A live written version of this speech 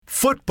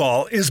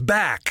Football is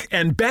back,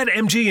 and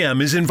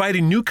BetMGM is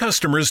inviting new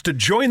customers to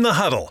join the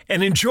huddle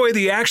and enjoy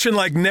the action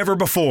like never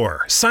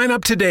before. Sign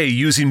up today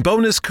using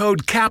bonus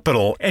code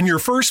CAPITAL, and your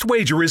first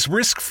wager is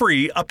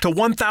risk-free up to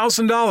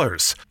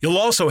 $1,000. You'll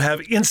also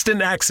have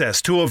instant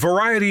access to a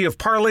variety of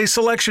parlay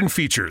selection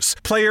features,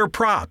 player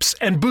props,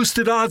 and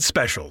boosted odds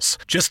specials.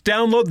 Just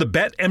download the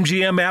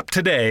BetMGM app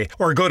today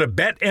or go to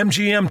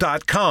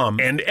BetMGM.com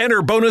and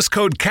enter bonus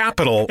code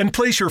CAPITAL and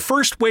place your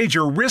first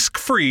wager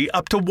risk-free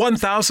up to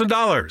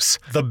 $1,000.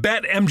 The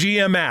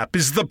BetMGM app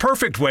is the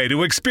perfect way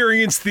to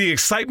experience the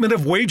excitement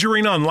of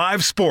wagering on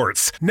live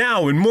sports,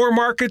 now in more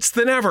markets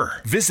than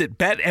ever. Visit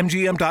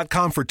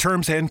BetMGM.com for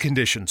terms and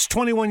conditions.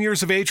 21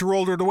 years of age or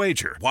older to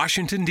wager.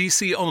 Washington,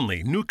 D.C.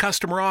 only. New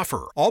customer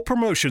offer. All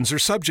promotions are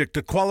subject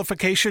to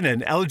qualification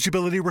and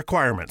eligibility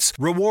requirements.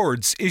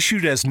 Rewards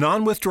issued as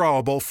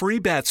non-withdrawable free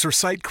bets or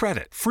site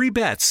credit. Free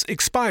bets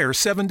expire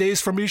 7 days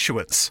from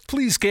issuance.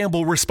 Please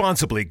gamble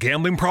responsibly.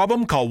 Gambling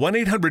problem? Call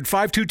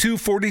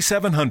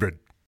 1-800-522-4700.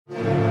 Hey,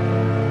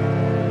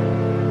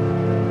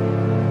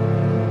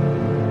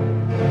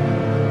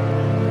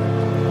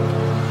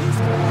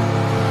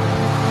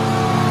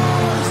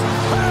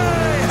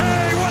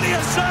 what do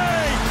you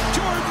say?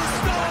 Jordan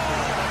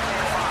Stone!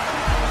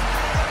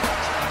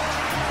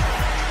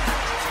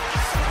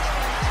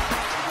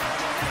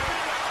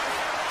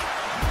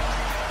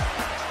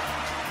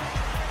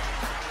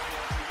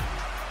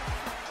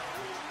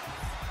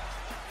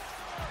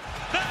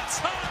 That's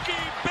hockey,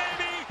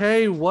 baby!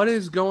 Hey, what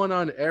is going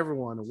on,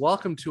 everyone?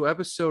 Welcome to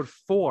episode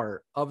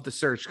 4 of the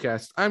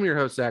Searchcast. I'm your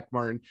host, Zach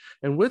Martin,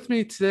 and with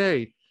me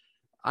today,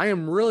 I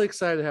am really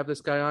excited to have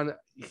this guy on.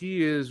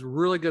 He is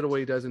really good at what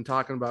he does in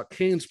talking about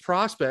Canes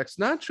prospects,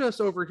 not just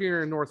over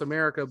here in North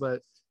America,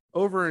 but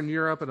over in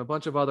Europe and a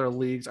bunch of other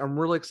leagues. I'm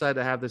really excited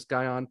to have this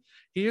guy on.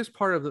 He is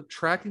part of the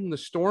Tracking the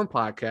Storm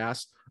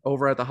podcast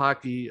over at the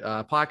Hockey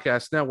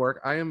Podcast Network.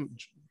 I am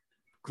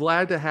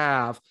glad to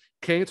have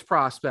Canes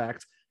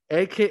prospect,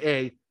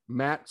 aka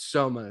Matt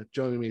Soma,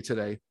 joining me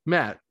today.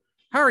 Matt,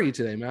 how are you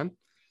today, man?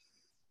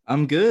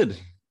 I'm good.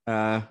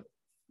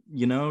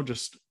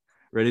 Just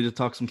ready to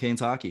talk some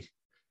Canes hockey.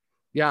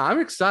 Yeah, I'm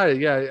excited.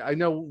 Yeah, I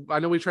know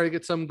we tried to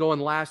get some going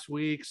last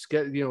week,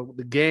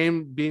 the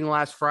game being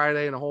last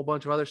Friday and a whole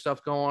bunch of other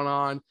stuff going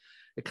on.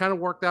 It kind of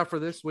worked out for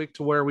this week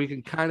to where we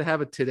can kind of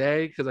have it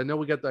today, because I know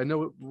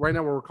right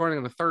now we're recording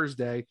on a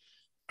Thursday.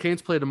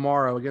 Canes play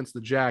tomorrow against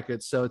the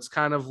Jackets, so it's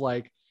kind of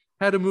like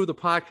had to move the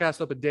podcast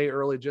up a day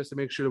early just to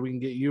make sure that we can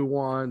get you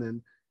one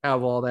and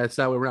have all that.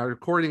 So that way we're not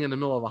recording in the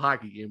middle of a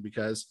hockey game,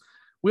 because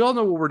we all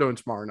know what we're doing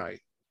tomorrow night,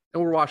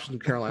 and we're watching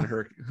the Carolina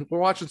Hurricanes. We're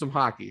watching some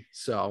hockey,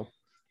 so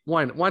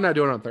why not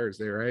do it on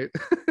Thursday, right?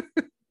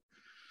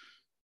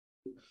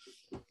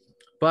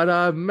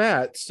 But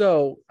Matt,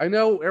 so I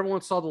know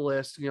everyone saw the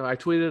list. I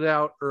tweeted it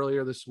out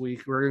earlier this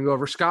week. We're going to go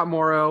over Scott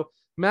Morrow,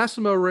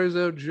 Massimo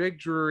Rizzo, Jake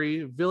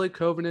Drury, Ville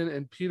Kovinen,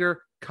 and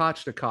Peter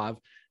Kochnikov.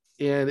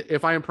 And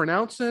if I am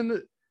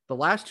pronouncing the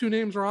last two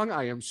names wrong,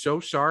 I am so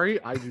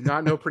sorry. I do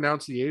not know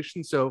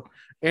pronunciation. So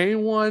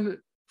anyone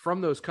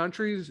from those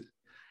countries,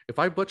 if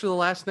I butcher the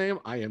last name,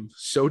 I am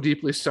so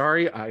deeply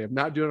sorry. I am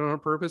not doing it on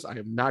purpose. I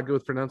am not good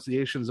with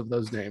pronunciations of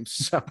those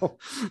names.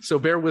 So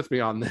bear with me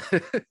on this.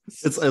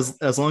 It's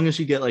as long as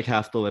you get like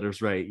half the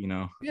letters right,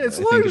 Yeah, as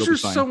long as you're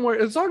somewhere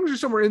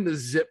in the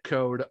zip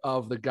code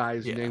of the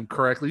guy's name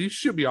correctly, you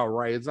should be all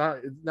right. It's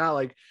not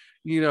like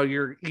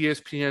you're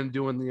ESPN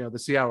doing the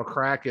Seattle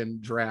Kraken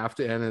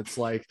draft, and it's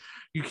like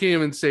you can't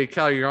even say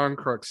Cal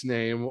Yarncrook's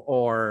name,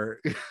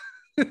 or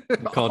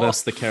called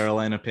us the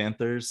Carolina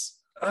Panthers.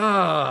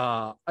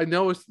 I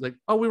know it's like,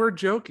 oh, we were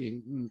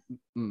joking.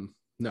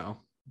 No,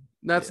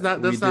 that's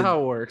not how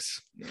it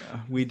works.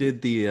 Yeah, we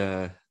did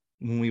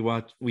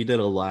we did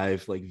a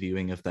live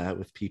viewing of that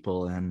with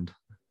people, and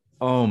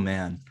oh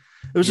man,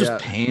 it was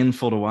just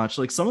painful to watch.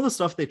 Like, some of the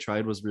stuff they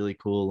tried was really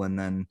cool, and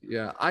then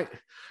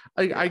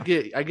I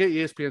get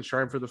ESPN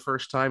trying for the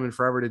first time in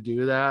forever to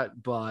do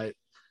that, but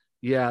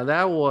yeah,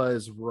 that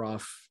was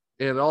rough.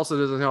 And it also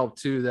doesn't help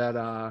too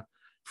that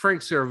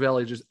Frank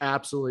Saravelli just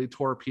absolutely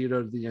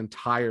torpedoed the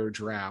entire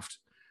draft.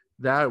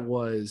 That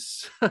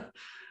was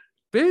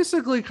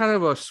basically kind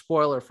of a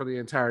spoiler for the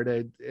entire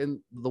day, and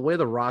the way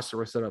the roster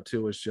was set up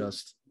too was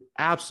just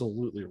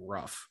absolutely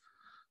rough.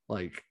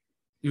 Like,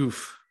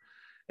 oof.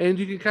 And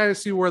you can kind of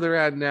see where they're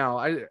at now.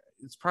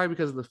 It's probably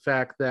because of the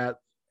fact that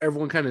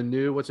everyone kind of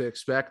knew what to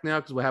expect now,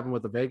 because what happened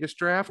with the Vegas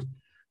draft.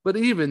 But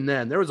even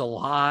then, there was a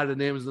lot of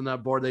names on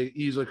that board they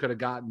easily could have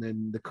gotten,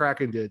 and the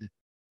Kraken did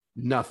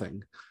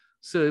nothing.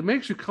 So it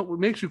makes you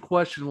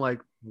question, like,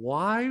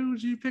 why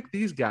would you pick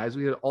these guys?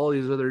 We had all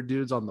these other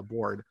dudes on the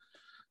board.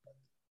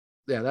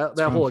 Yeah,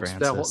 that whole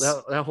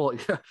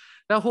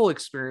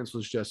experience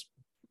was just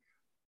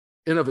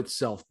in of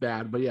itself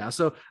bad. But yeah,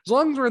 so as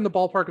long as we're in the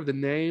ballpark of the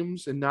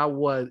names and not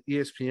what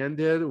ESPN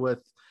did with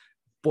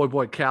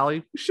Boy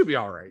Cali, we should be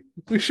all right.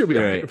 We should be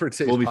all right for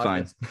today's We'll be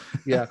podcast.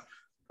 fine. Yeah.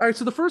 All right.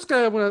 So the first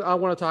guy I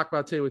want to talk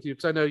about today with you,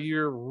 because I know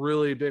you're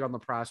really big on the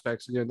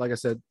prospects, again, like I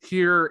said,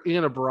 here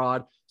and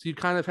abroad. So you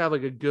kind of have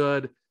like a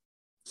good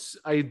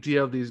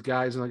idea of these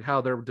guys and like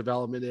how their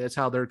development is,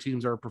 how their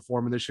teams are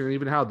performing this year, and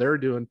even how they're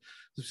doing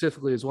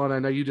specifically as well. And I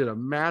know you did a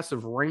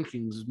massive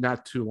rankings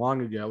not too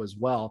long ago as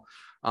well,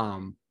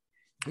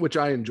 which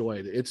I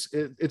enjoyed. It's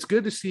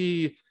good to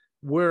see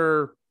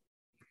where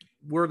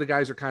the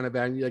guys are kind of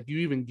at. Like you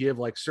even give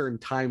like certain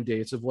time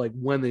dates of like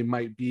when they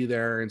might be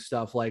there and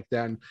stuff like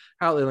that, and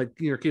how they like,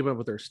 you know, keeping up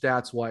with their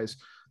stats wise.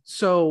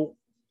 So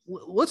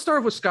let's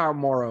start with Scott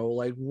Morrow.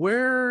 Like what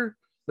are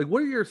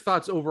your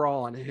thoughts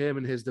overall on him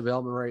and his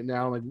development right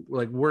now?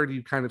 Like where do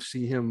you kind of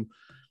see him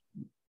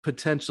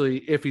potentially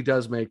if he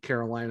does make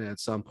Carolina at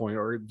some point,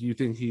 or do you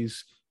think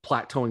he's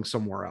plateauing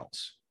somewhere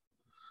else?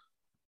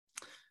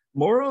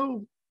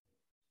 Morrow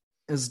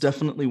is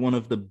definitely one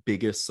of the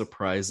biggest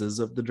surprises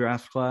of the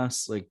draft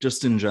class. Like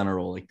just in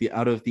general, like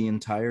out of the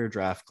entire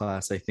draft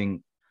class, I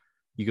think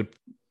you could,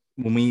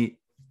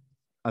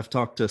 I've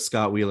talked to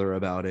Scott Wheeler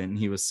about it, and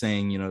he was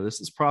saying, you know,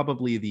 this is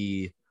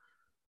probably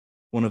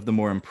one of the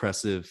more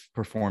impressive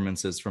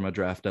performances from a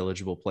draft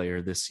eligible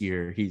player this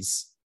year.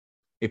 He's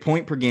a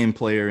point per game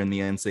player in the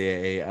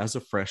NCAA as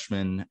a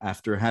freshman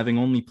after having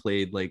only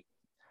played like,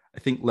 I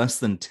think less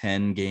than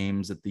 10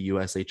 games at the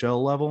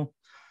USHL level,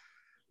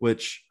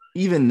 which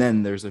even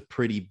then there's a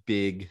pretty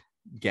big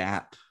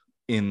gap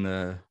in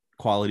the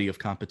quality of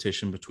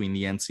competition between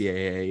the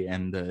NCAA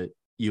and the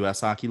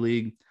US Hockey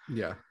League.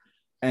 Yeah.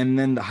 And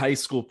then the high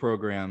school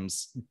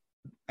programs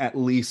at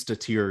least a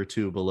tier or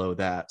two below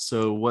that.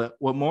 So what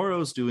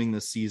Morrow's doing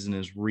this season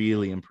is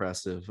really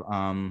impressive.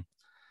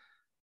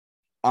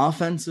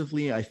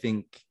 Offensively, I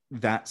think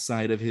that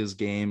side of his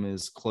game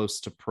is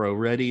close to pro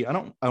ready. I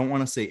don't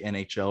want to say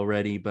NHL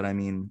ready, but I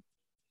mean,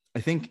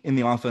 I think in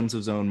the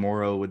offensive zone,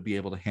 Morrow would be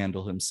able to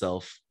handle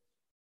himself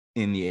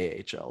in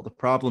the AHL. The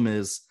problem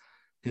is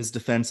his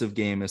defensive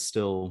game is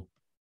still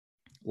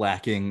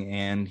lacking,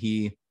 and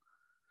he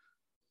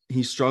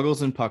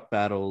struggles in puck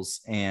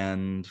battles.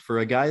 And for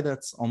a guy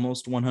that's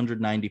almost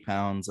 190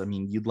 pounds, I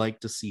mean, you'd like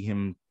to see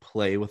him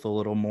play with a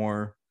little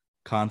more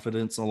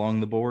confidence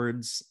along the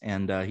boards,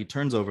 and he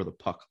turns over the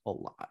puck a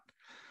lot.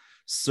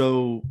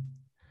 So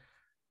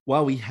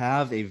while we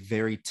have a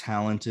very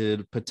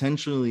talented,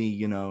 potentially,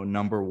 you know,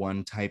 number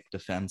one type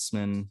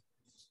defenseman,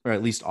 or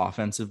at least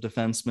offensive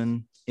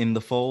defenseman in the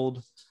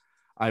fold,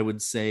 I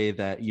would say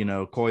that, you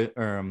know,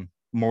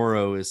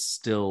 Morrow is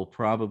still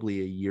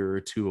probably a year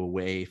or two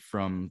away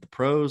from the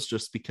pros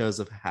just because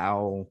of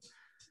how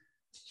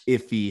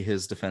iffy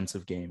his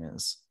defensive game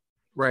is.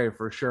 Right,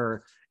 for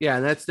sure. Yeah,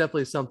 and that's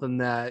definitely something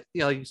that,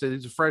 you know, like you said,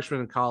 he's a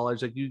freshman in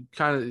college. Like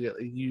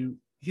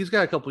he's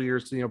got a couple of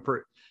years to, you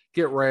know,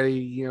 get ready,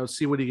 you know,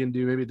 see what he can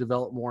do, maybe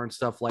develop more and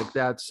stuff like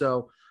that.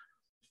 So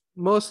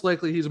most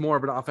likely he's more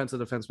of an offensive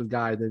defenseman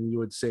guy than you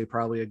would say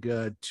probably a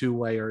good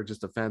two-way or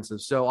just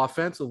offensive. So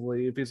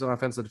offensively, if he's an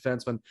offensive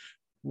defenseman,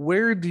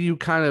 where do you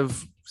kind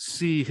of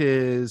see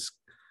his,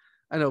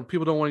 I know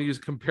people don't want to use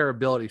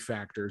comparability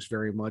factors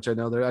very much. I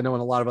know in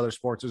a lot of other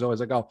sports, there's always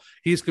like, oh,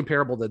 he's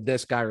comparable to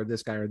this guy or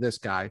this guy or this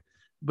guy.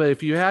 But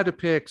if you had to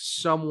pick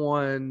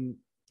someone,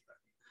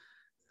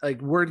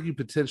 like where do you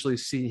potentially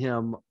see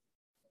him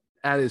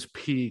at his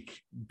peak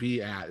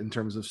be at in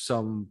terms of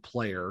some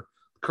player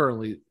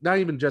currently, not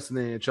even just in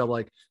the NHL,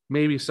 like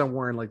maybe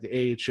somewhere in like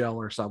the AHL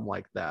or something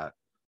like that?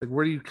 Like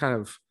where do you kind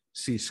of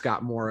see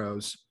Scott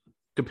Morrow's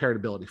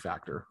comparability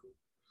factor?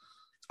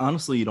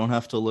 Honestly, you don't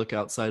have to look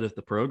outside of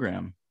the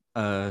program.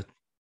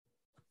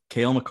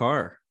 Cale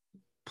Makar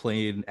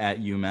played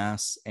at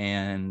UMass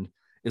and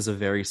is a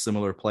very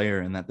similar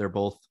player in that they're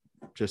both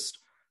just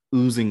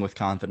oozing with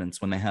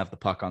confidence when they have the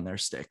puck on their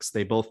sticks.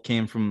 They both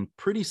came from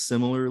pretty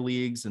similar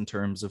leagues in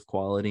terms of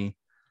quality.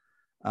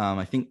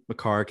 I think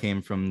Makar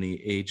came from the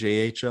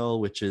AJHL,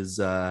 which is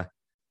not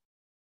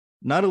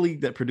a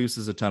league that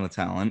produces a ton of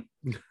talent.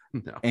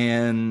 No.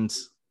 And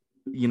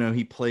you know,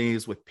 he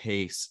plays with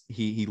pace.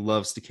 He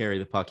loves to carry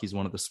the puck. He's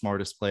one of the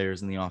smartest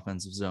players in the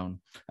offensive zone.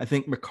 I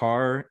think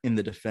Makar in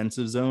the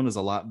defensive zone is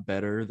a lot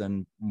better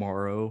than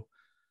Morrow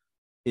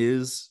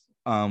is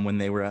when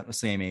they were at the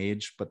same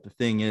age. But the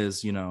thing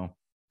is, you know,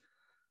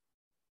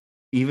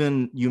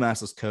 even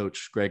UMass's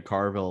coach, Greg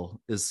Carville,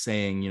 is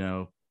saying, you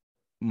know,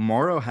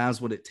 Morrow has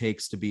what it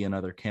takes to be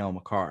another Cale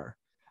Makar.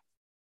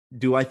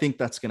 Do I think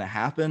that's going to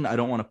happen? I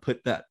don't want to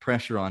put that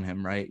pressure on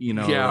him, right? You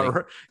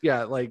know,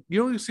 like you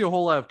don't see a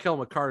whole lot of Cale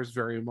Makars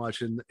very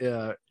much in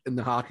the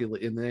hockey,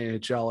 in the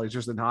NHL, like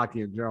just in hockey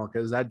in general,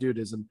 because that dude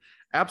is an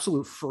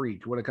absolute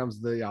freak when it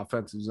comes to the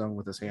offensive zone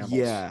with his handles.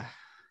 Yeah,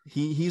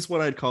 he's what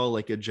I'd call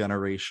like a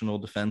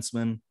generational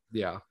defenseman.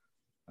 Yeah,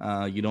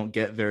 you don't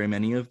get very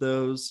many of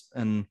those,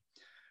 and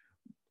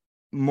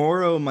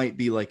Morrow might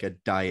be like a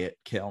diet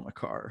Cale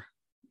Makar.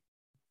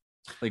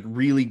 Like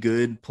really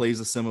good,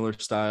 plays a similar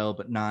style,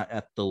 but not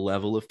at the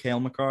level of Cale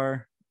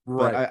Makar.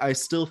 Right. But I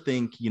still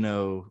think, you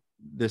know,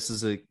 this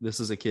is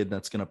a kid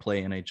that's going to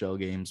play NHL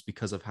games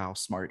because of how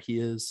smart he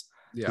is.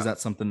 Because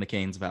that's something the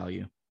Canes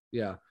value.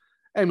 Yeah.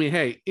 I mean,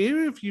 hey,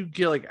 even if you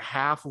get like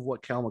half of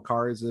what Cale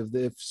Makar is,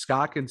 if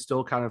Scott can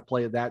still kind of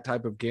play that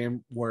type of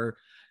game where,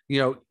 you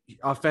know,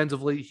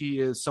 offensively, he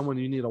is someone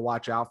you need to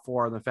watch out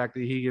for. And the fact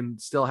that he can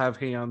still have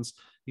hands,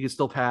 he can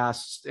still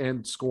pass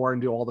and score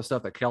and do all the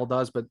stuff that Kel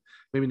does, but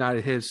maybe not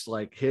at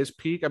his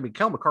peak. I mean,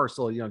 Kel McCarr is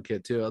still a young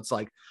kid too. I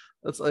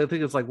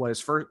think it's like his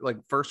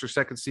first or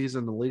second season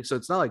in the league. So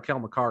it's not like Kel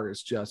McCarr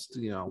is just,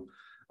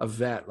 a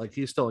vet. Like,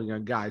 he's still a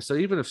young guy. So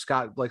even if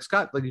Scott, like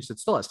you said,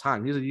 still has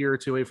time. He's a year or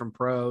two away from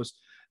pros.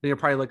 Then you're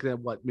probably looking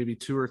at maybe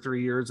 2 or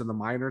 3 years in the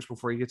minors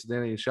before you get to the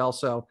NHL.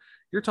 So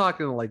you're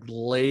talking like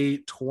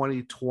late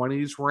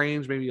 2020s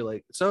range, maybe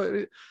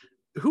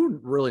who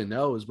really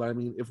knows? But I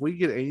mean, if we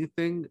get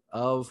anything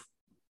of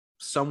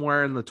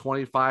somewhere in the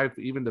 25,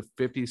 even to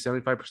 50,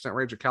 75%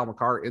 range of Cal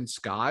McCarr in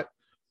Scott,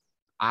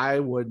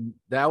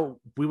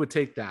 we would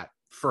take that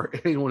for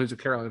anyone who's a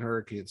Carolina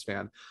Hurricanes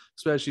fan,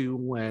 especially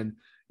when,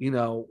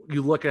 you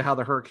look at how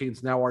the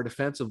Hurricanes now are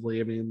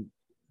defensively. I mean,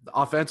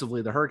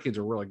 offensively, the Hurricanes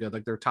are really good.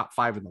 Like, they're top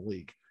 5 in the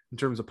league in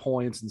terms of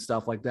points and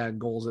stuff like that, and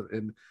goals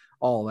and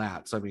all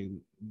that. So, I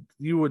mean,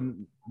 you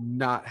would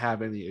not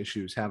have any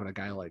issues having a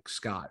guy like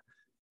Scott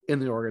in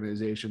the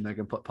organization that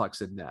can put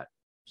pucks in net.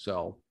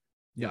 So,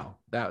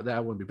 that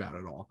wouldn't be bad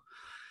at all.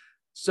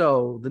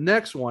 So the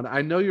next one,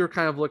 I know you're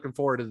kind of looking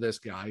forward to this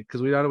guy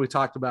because we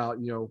talked about,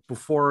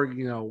 before,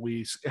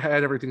 we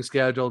had everything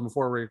scheduled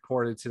before we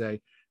recorded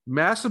today.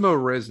 Massimo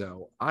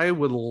Rizzo. I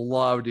would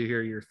love to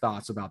hear your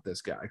thoughts about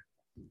this guy.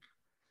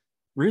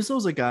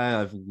 Rizzo's a guy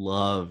I've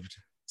loved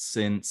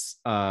since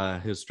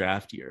his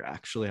draft year.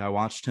 Actually, I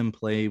watched him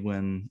play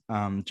when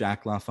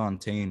Jack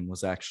LaFontaine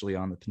was actually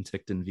on the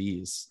Penticton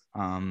Vs.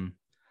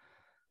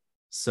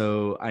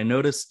 So I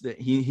noticed that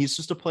he's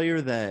just a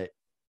player that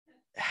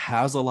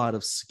has a lot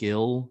of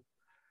skill.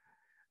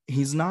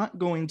 He's not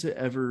going to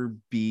ever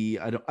be,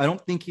 I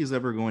don't think he's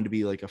ever going to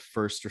be like a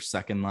first or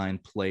second line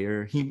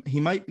player. He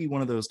might be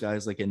one of those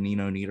guys like a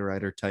Nino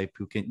Niederreiter type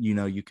who can,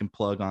 you can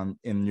plug on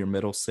in your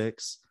middle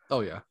six. Oh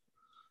yeah.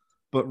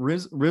 But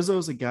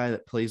Rizzo's a guy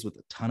that plays with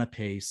a ton of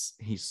pace.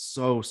 He's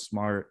so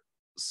smart,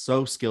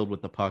 so skilled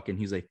with the puck, and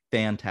he's a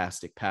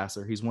fantastic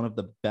passer. He's one of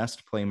the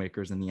best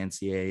playmakers in the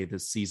NCAA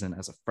this season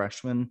as a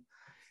freshman.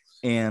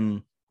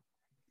 And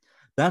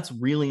that's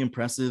really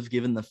impressive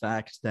given the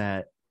fact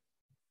that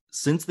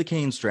since the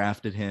Canes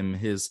drafted him,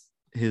 his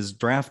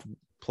draft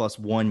plus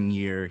 1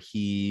 year,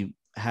 he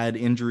had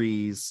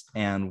injuries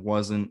and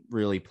wasn't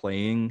really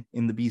playing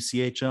in the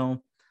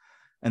BCHL.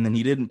 And then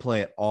he didn't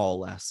play at all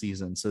last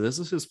season. So this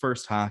is his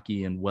first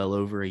hockey in well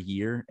over a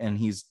year, and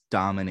he's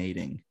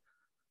dominating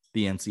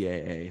the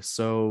NCAA.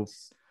 So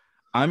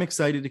I'm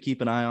excited to keep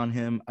an eye on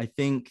him. I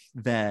think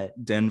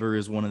that Denver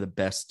is one of the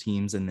best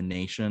teams in the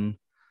nation.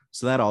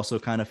 So that also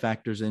kind of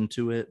factors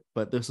into it.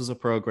 But this is a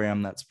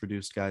program that's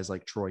produced guys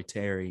like Troy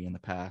Terry in the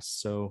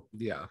past. So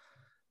yeah,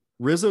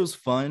 Rizzo's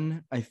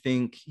fun. I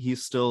think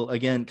he's still,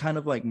 again, kind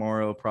of like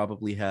Morrow,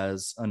 probably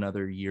has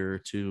another year or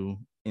two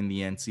in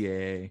the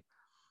NCAA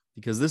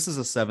because this is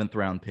a 7th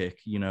round pick.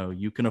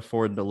 You can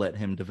afford to let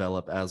him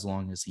develop as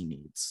long as he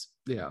needs.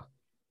 Yeah.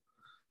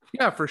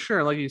 Yeah, for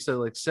sure. Like you said,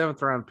 like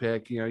 7th round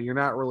pick, you're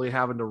not really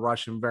having to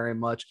rush him very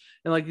much.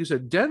 And like you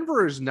said,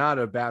 Denver is not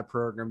a bad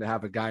program to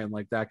have a guy in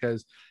like that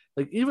because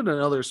like even in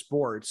other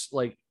sports,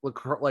 like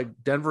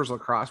Denver's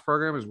lacrosse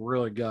program is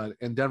really good,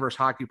 and Denver's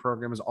hockey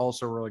program is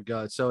also really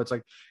good. So it's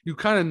like you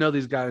kind of know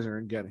these guys are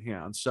in good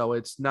hands. So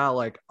it's not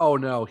like, oh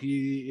no,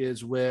 he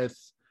is with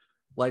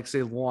like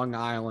say Long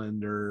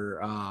Island or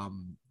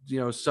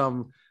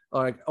some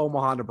like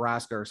Omaha,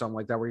 Nebraska or something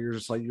like that, where you're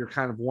just like you're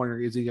kind of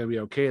wondering, is he going to be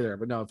okay there?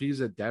 But no, if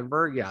he's at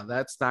Denver, yeah,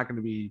 that's not going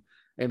to be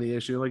any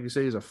issue. Like you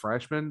say, he's a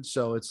freshman,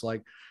 so it's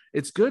like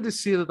it's good to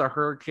see that the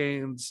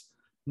Hurricanes,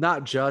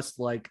 not just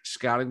like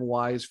scouting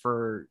wise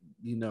for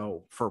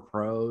for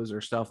pros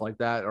or stuff like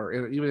that, or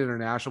even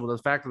international, but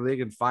the fact that they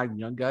can find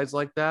young guys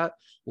like that,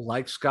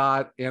 like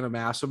Scott and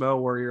Massimo,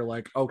 where you're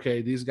like,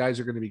 okay, these guys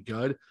are going to be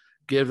good.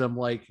 Give them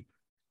like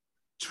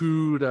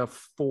 2 to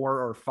 4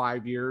 or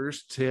 5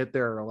 years to hit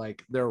their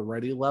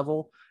ready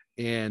level,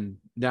 and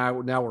now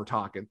we're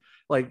talking.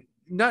 Like,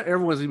 not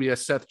everyone's gonna be a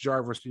Seth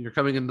Jarvis when you're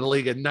coming into the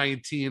league at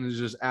 19 and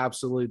just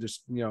absolutely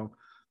just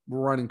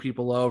running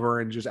people over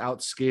and just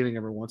out skating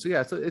everyone. So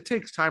yeah, it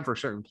takes time for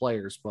certain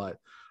players, but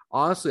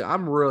honestly,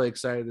 I'm really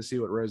excited to see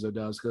what Rizzo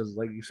does because,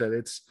 like you said,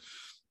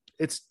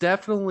 it's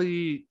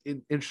definitely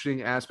an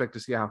interesting aspect to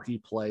see how he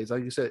plays.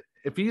 Like you said,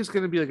 if he's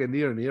going to be like a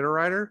Nino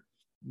Niederreiter,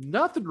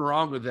 nothing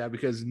wrong with that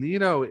because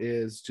Nino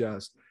is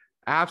just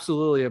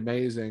absolutely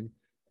amazing.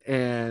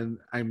 And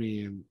I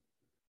mean,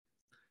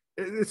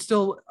 it's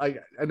still, I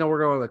know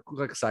we're going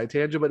like a side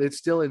tangent, but it's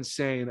still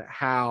insane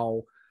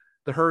how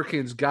the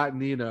Hurricanes got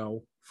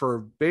Nino for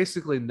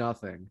basically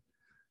nothing,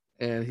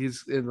 and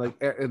he's in like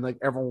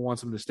everyone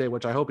wants him to stay,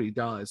 which I hope he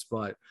does.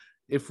 But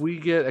if we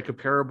get a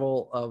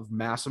comparable of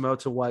Massimo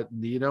to what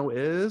Nino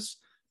is,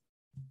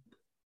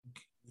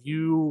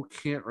 you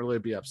can't really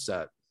be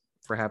upset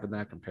for having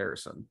that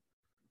comparison.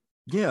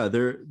 Yeah,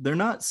 they're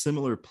not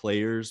similar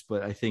players,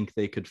 but I think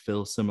they could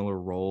fill similar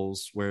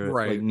roles where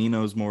right. Like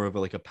Nino's more of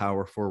like a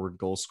power forward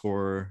goal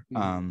scorer.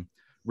 Mm-hmm.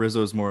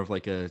 Rizzo's more of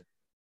like a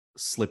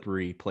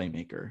slippery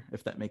playmaker,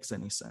 if that makes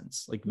any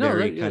sense. Like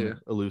very kind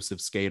of elusive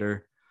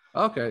skater.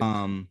 Okay.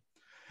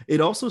 It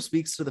also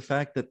speaks to the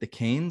fact that the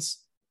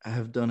Canes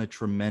have done a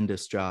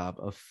tremendous job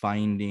of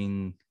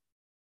finding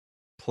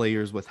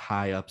players with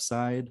high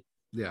upside.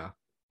 Yeah.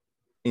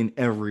 In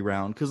every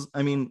round. Because,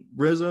 I mean,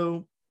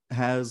 Rizzo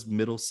has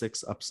middle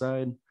six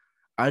upside.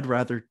 I'd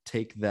rather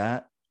take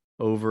that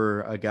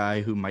over a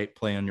guy who might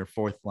play on your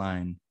fourth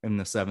line in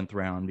the seventh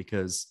round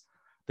because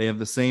they have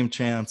the same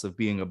chance of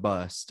being a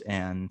bust.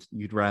 And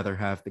you'd rather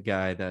have the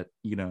guy that,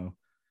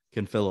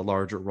 can fill a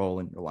larger role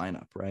in your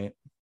lineup, right?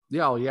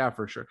 Yeah, oh yeah,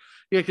 for sure.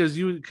 Yeah, because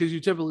you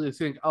typically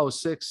think, oh,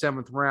 sixth,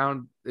 seventh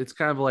round, it's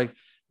kind of like,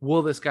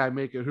 will this guy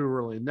make it? Who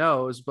really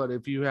knows? But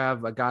if you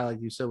have a guy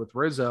like you said with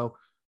Rizzo,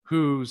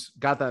 who's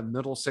got that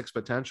middle six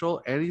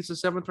potential, and he's a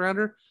seventh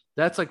rounder,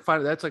 that's like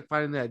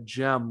finding that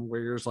gem where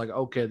you're just like,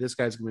 okay, this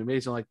guy's gonna be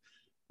amazing.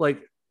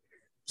 Like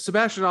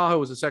Sebastian Aho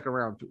was a second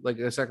round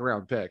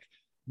pick.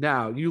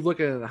 Now you look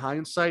at it in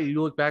hindsight,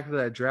 you look back to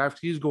that draft,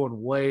 he's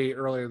going way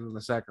earlier than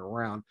the second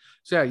round.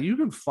 So yeah, you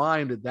can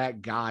find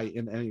that guy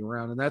in any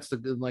round. And that's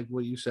like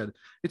what you said.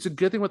 It's a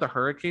good thing with the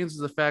Hurricanes is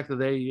the fact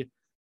that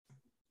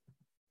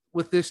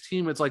with this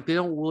team, it's like they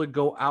don't really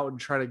go out and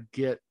try to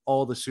get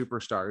all the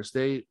superstars.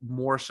 They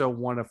more so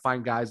want to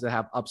find guys that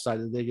have upside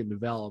that they can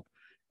develop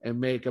and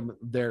make them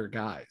their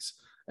guys.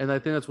 And I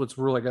think that's what's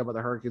really good about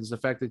the Hurricanes, the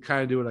fact they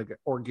kind of do it like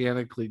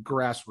organically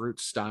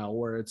grassroots style,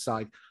 where it's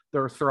like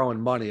they're throwing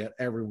money at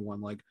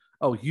everyone. Like,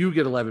 oh, you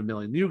get 11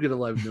 million, you get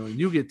 11 million,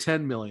 you get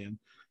 10 million,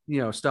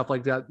 stuff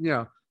like that.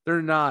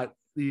 They're not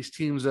these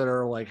teams that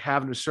are like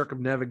having to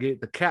circumnavigate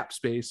the cap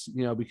space,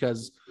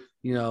 because,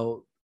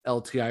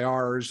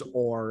 LTIRs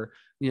or,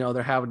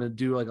 they're having to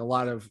do like a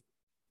lot of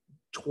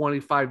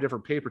 25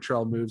 different paper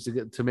trail moves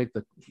to make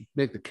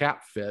the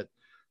cap fit.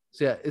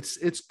 So yeah,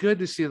 it's good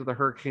to see that the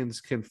Hurricanes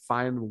can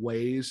find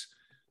ways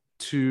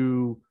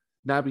to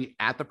not be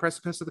at the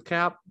precipice of the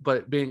cap,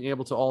 but being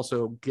able to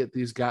also get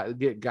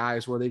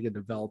guys where they can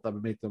develop them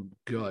and make them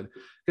good.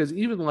 Because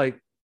even like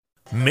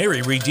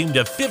Mary redeemed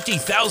a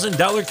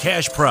 $50,000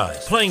 cash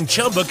prize playing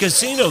Chumba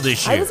Casino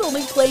this year. I was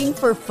only playing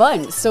for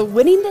fun, so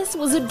winning this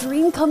was a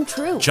dream come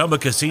true. Chumba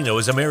Casino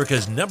is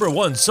America's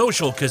 #1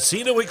 social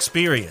casino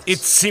experience.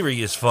 It's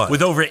serious fun.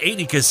 With over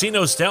 80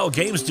 casino-style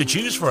games to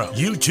choose from,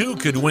 you too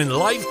could win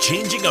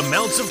life-changing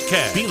amounts of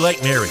cash. Be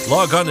like Mary.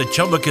 Log on to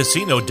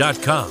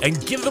ChumbaCasino.com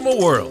and give them a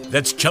whirl.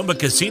 That's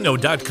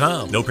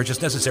ChumbaCasino.com. No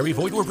purchase necessary.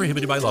 Void where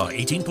prohibited by law.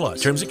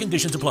 18+. Terms and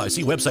conditions apply.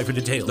 See website for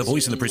details. The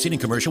voice in the preceding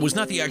commercial was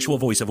not the actual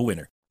voice of a winner.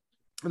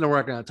 And then we're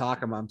not going to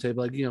talk about him today,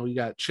 but you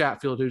got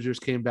Chatfield who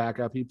just came back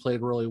up. He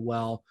played really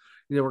well.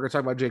 We're going to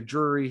talk about Jake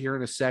Drury here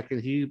in a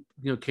second. He,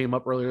 came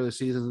up earlier this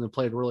season and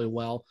played really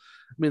well.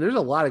 I mean, there's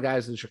a lot of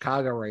guys in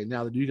Chicago right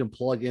now that you can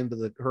plug into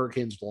the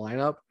Hurricanes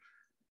lineup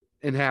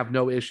and have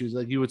no issues.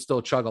 Like you would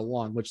still chug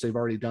along, which they've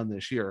already done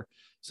this year.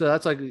 So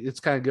that's like, it's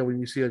kind of good when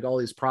you see like all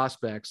these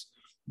prospects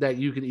that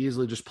you can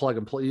easily just plug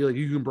and play. Like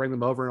you can bring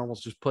them over and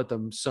almost just put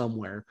them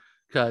somewhere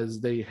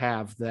because they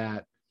have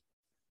that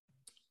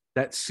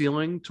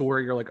ceiling to where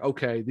you're like,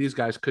 okay, these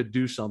guys could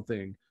do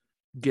something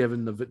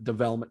given the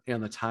development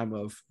and the time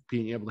of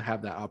being able to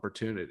have that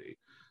opportunity.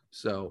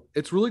 So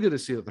it's really good to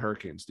see that the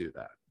Hurricanes do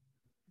that.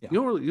 Yeah.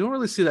 You don't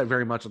really see that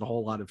very much in a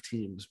whole lot of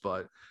teams,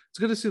 but it's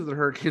good to see that the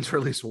Hurricanes are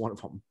at least one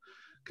of them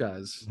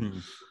because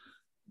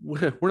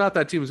we're not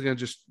that team who's going to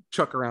just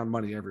chuck around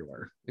money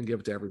everywhere and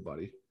give it to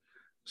everybody.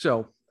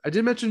 So I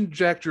did mention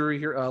Jack Drury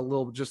here a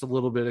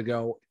little bit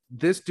ago.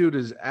 This dude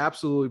is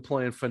absolutely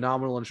playing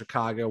phenomenal in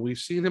Chicago. We've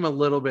seen him a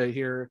little bit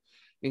here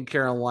in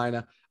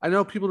Carolina. I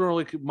know people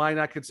might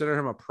not consider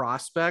him a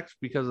prospect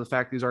because of the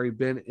fact he's already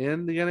been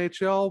in the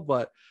NHL,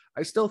 but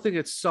I still think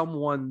it's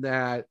someone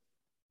that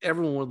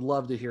everyone would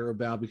love to hear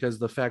about because of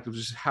the fact of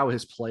just how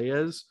his play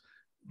is.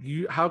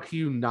 How can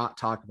you not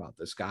talk about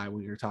this guy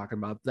when you're talking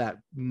about that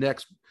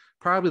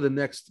probably the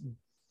next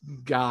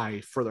guy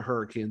for the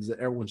Hurricanes that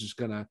everyone's just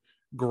going to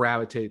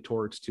gravitate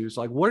towards too.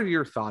 So like, what are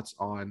your thoughts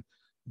on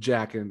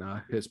Jack and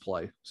his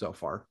play so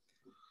far?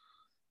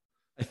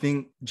 I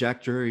think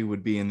Jack Drury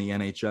would be in the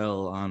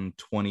NHL on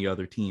 20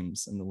 other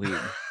teams in the league,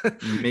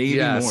 maybe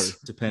more,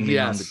 depending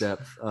on the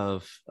depth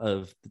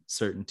of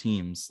certain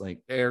teams like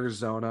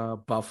Arizona,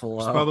 Buffalo.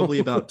 There's probably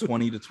about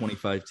 20 to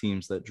 25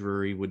 teams that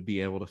Drury would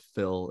be able to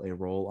fill a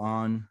role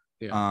on.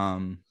 Yeah.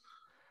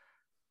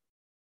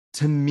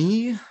 To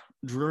me,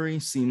 Drury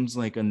seems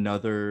like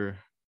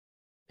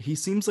he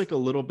seems like a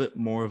little bit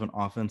more of an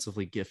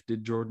offensively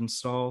gifted Jordan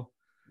Staal.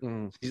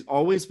 He's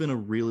always been a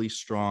really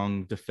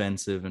strong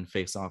defensive and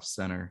face-off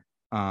center.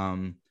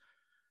 When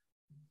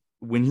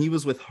he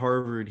was with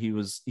Harvard, he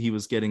was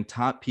getting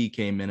top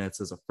PK minutes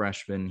as a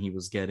freshman. He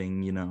was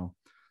getting,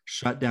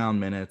 shutdown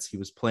minutes. He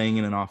was playing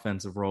in an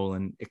offensive role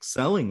and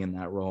excelling in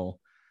that role.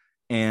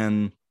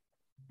 And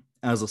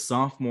as a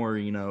sophomore,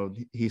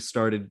 he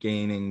started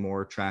gaining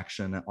more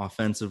traction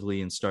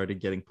offensively and started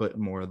getting put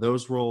in more of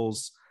those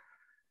roles.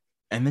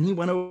 And then he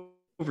went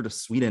over to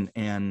Sweden,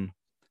 and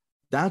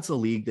that's a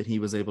league that he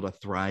was able to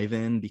thrive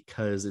in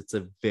because it's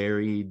a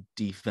very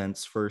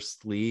defense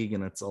first league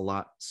and it's a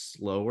lot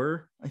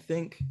slower, I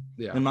think,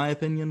 in my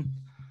opinion.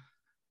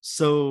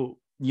 So,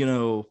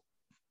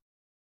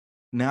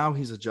 now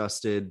he's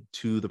adjusted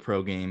to the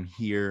pro game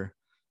here.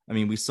 I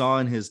mean, we saw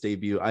in his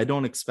debut, I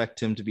don't expect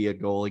him to be a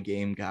goal a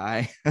game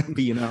guy,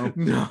 you know?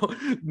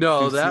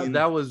 No,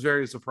 that was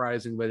very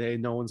surprising, but hey,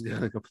 no one's going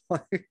to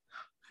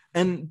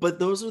complain. But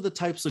those are the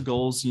types of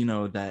goals, you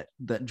know, that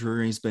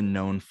Drury's been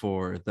known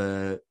for.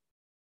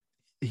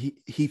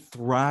 He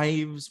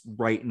thrives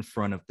right in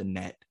front of the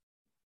net.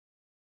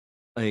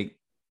 Like,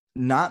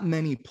 not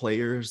many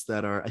players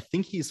that are, I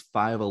think he's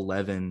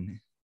 5'11",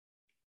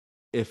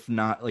 if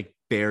not like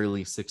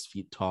barely 6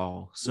 feet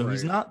tall. So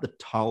He's not the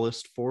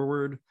tallest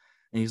forward,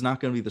 and he's not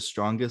going to be the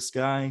strongest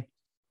guy,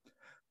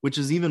 which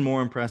is even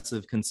more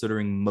impressive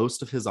considering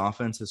most of his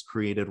offense is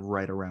created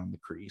right around the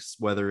crease,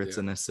 whether it's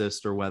an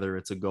assist or whether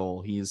it's a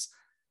goal.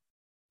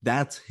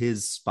 That's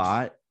his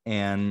spot,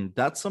 and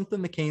that's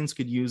something the Canes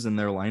could use in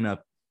their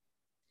lineup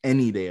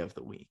any day of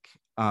the week.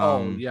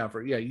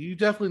 You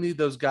definitely need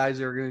those guys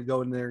that are going to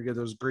go in there and get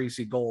those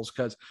greasy goals,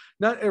 because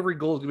not every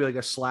goal is going to be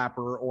like a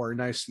slapper or a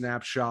nice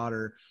snapshot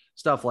or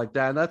stuff like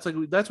that. And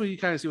that's what you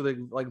kind of see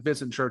with like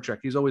Vincent Trocheck.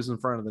 He's always in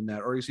front of the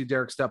net, or you see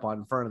Derek Stepan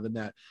in front of the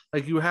net.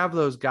 Like, you have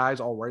those guys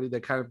already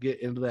that kind of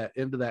get into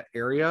that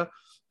area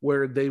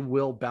where they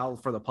will battle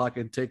for the puck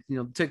and take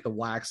the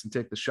whacks and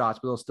take the shots,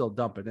 but they'll still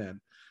dump it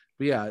in.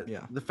 But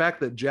the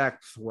fact that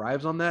Jack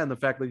thrives on that, and the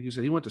fact that you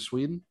said he went to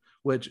Sweden,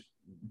 which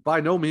by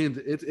no means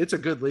it's a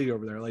good league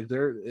over there. Like,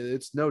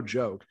 it's no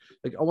joke.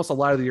 Like, almost a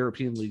lot of the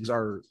European leagues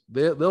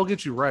they'll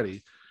get you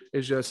ready.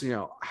 It's just,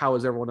 how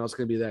is everyone else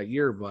going to be that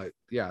year? But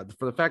yeah,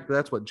 for the fact that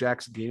that's what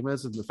Jack's game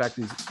is, and the fact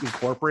that he's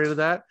incorporated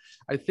that,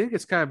 I think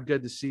it's kind of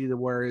good to see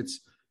where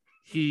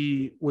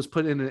he was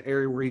put in an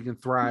area where he can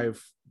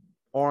thrive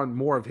on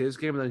more of his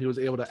game, and then he was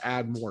able to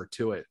add more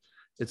to it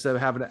instead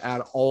of having to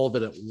add all of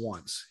it at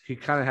once. He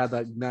kind of had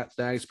that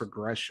nice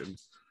progression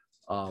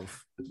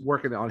of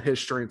working on his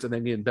strengths and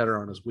then getting better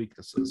on his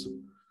weaknesses.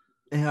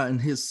 Yeah,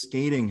 and his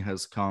skating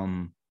has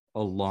come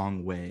a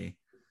long way.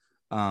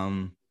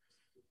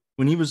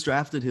 When he was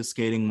drafted, his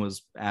skating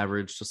was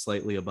average to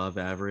slightly above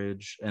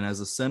average. And as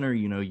a center,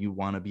 you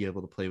want to be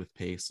able to play with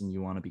pace and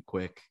you want to be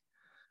quick.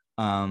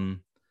 And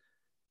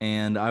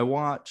I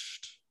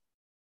watched,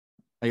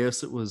 I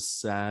guess it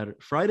was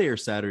Friday or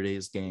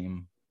Saturday's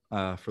game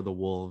for the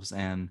Wolves,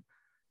 and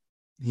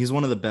he's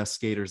one of the best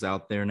skaters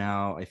out there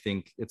now. I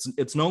think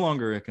it's no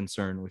longer a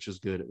concern, which is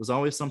good. It was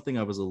always something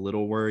I was a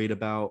little worried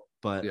about,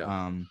 but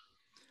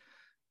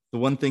the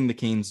one thing the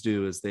Canes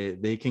do is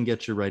they can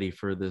get you ready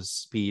for the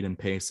speed and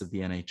pace of the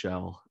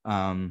NHL.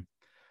 And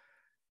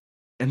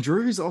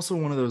Drury's also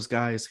one of those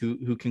guys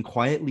who can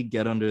quietly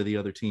get under the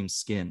other team's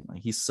skin.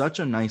 Like, he's such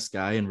a nice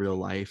guy in real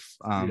life,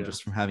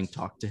 just from having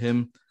talked to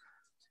him.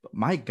 But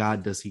my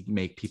God, does he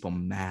make people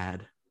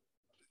mad?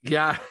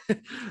 Yeah.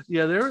 He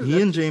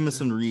and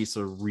Jamison Reese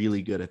are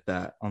really good at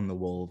that on the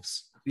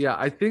Wolves. Yeah,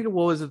 I think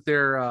what was it,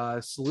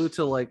 their salute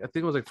to, like, I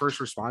think it was like first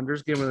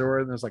responders game where they were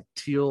in those like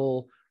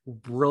teal,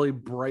 really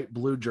bright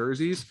blue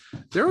jerseys.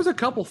 There was a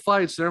couple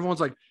fights and everyone's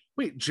like,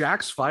 wait,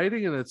 Jack's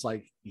fighting? And it's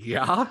like,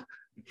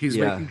 he's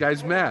making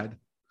guys mad.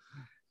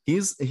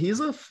 He's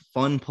a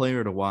fun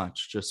player to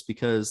watch, just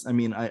because, I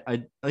mean,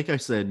 I like I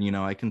said,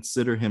 I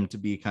consider him to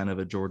be kind of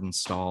a Jordan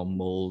Staal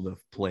mold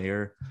of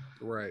player.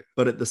 Right.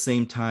 But at the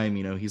same time,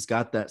 he's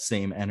got that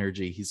same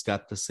energy. He's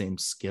got the same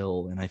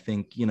skill. And I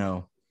think,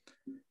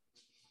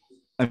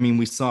 I mean,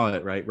 we saw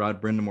it, right?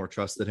 Rod Brindamore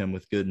trusted him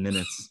with good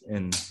minutes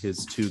in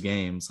his 2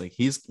 games. Like,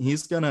 he's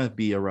going to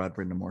be a Rod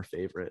Brindamore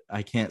favorite.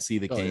 I can't see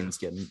the Canes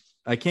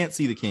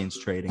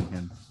trading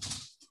him.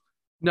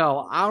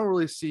 No, I don't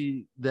really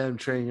see them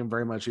trading him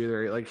very much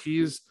either. Like,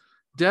 he's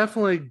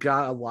definitely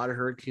got a lot of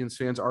Hurricanes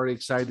fans already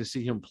excited to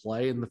see him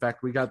play. And the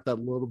fact we got that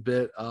little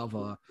bit of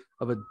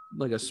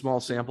a small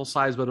sample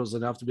size, but it was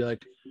enough to be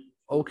like,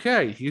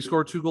 okay, he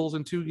scored 2 goals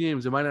in 2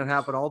 games. It might not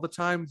happen all the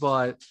time,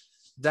 but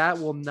that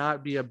will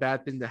not be a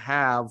bad thing to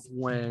have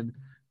when,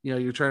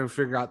 you're trying to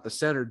figure out the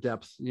center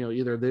depth,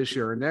 either this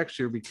year or next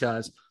year,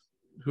 because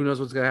who knows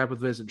what's going to happen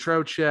with Vincent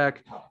Trocheck,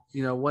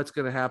 what's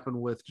going to happen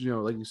with,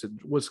 like you said,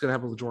 what's going to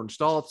happen with Jordan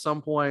Staal at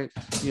some point.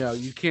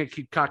 You can't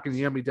keep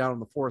Kotkaniemi down on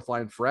the 4th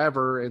line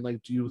forever. And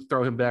like, do you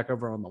throw him back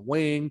over on the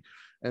wing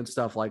and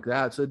stuff like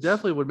that? So it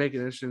definitely would make it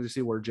interesting to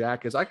see where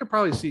Jack is. I could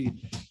probably see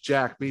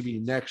Jack maybe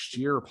next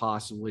year,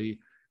 possibly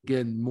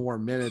getting more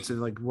minutes,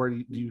 and like, where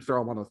do you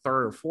throw him on the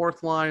 3rd or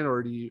 4th line,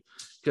 or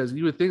because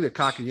you would think that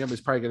Kotkaniemi is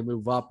probably going to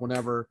move up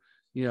whenever,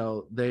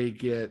 they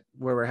get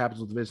whatever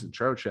happens with Vincent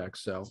Trocheck.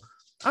 So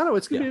I don't know.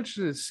 It's going to be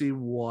interesting to see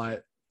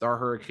what our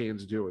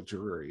Hurricanes do with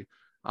Drury.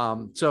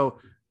 So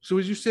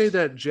would you say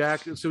that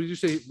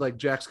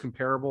Jack's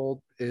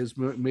comparable is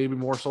maybe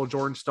more so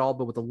Jordan Staal,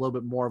 but with a little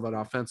bit more of an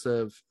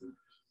offensive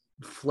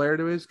flair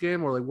to his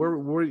game, or like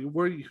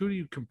who do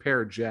you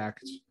compare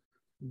Jack's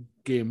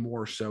game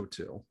more so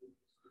to?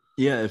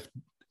 Yeah,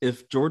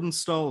 if Jordan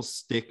Stahl's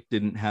stick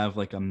didn't have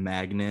like a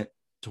magnet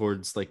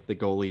towards like the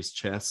goalie's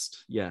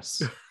chest,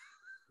 yes.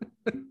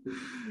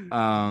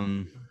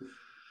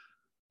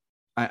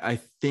 I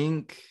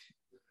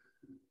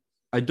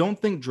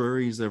don't think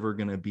Drury's ever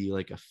going to be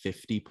like a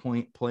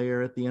 50-point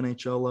player at the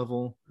NHL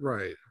level.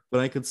 Right. but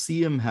I could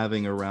see him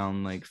having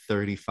around like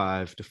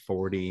 35 to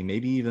 40,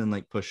 maybe even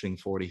like pushing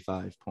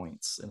 45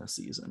 points in a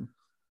season.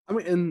 I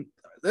mean, and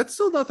that's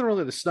still nothing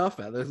really to snuff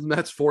at.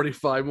 That's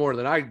 45 more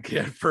than I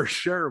get for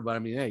sure. But I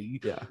mean,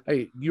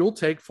 hey, you'll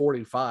take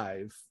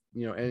 45,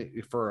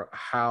 and for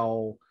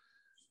how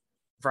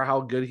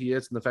good he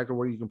is and the fact of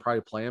where you can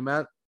probably play him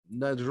at.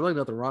 No, there's really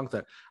nothing wrong with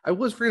that. I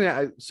was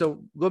forgetting.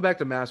 So go back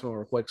to Massimo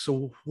real quick.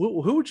 So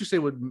who would you say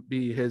would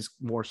be his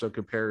more so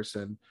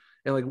comparison,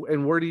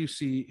 and where do you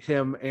see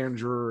him and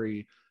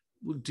Drury?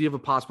 Do you have a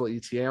possible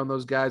ETA on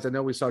those guys? I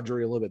know we saw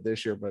Drury a little bit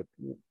this year, but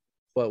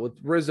with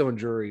Rizzo and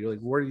Drury, like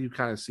where do you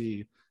kind of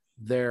see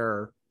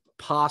their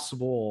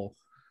possible?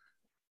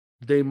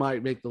 They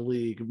might make the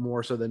league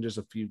more so than just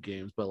a few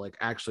games, but like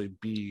actually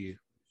be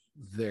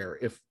there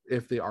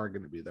if they are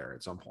going to be there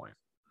at some point.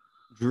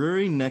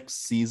 Drury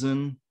next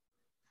season,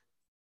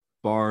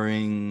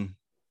 barring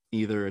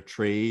either a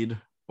trade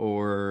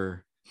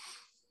or,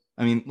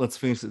 I mean, let's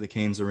face it, the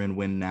Canes are in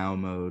win now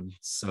mode.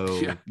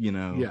 So,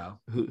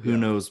 who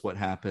knows what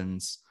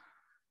happens.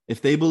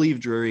 If they believe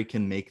Drury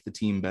can make the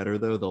team better,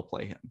 though, they'll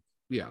play him.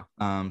 Yeah.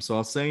 So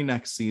I'll say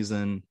next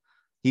season,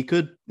 he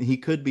could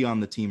be on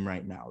the team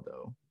right now,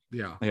 though.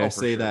 Yeah. Like I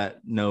say that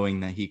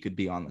knowing that he could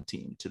be on the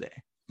team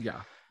today.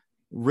 Yeah.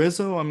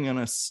 Rizzo, I'm going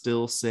to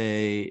still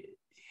say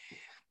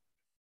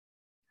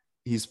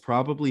he's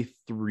probably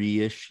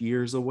 3-ish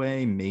years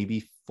away,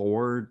 maybe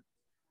 4,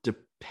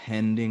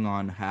 depending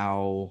on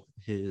how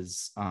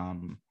his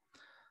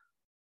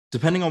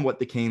depending on what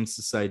the Canes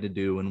decide to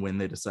do and when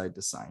they decide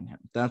to sign him.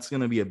 That's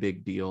going to be a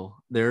big deal.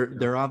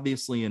 They're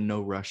obviously in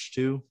no rush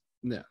to.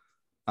 Yeah.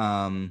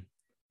 I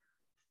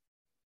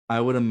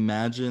would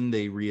imagine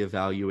they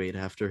reevaluate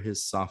after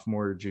his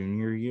sophomore or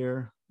junior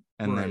year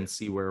and then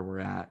see where we're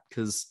at.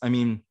 Because, I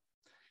mean,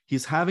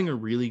 he's having a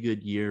really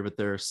good year, but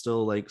there are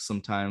still like some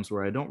times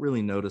where I don't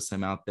really notice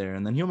him out there,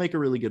 and then he'll make a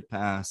really good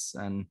pass.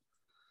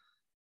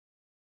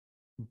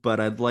 But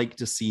I'd like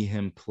to see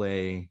him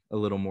play a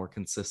little more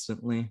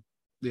consistently.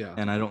 Yeah.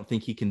 And I don't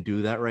think he can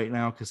do that right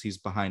now because he's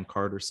behind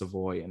Carter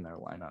Savoy in their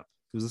lineup,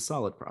 who's a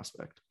solid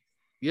prospect.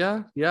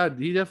 Yeah, he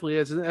definitely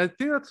is. And I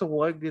think that's the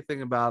one good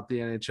thing about the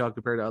NHL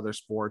compared to other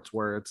sports,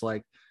 where it's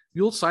like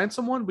you'll sign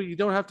someone, but you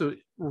don't have to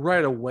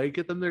right away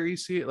get them their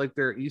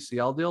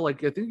ECL deal.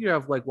 Like I think you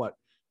have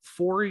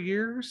 4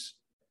 years.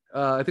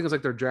 I think it's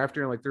like their draft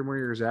year and 3 more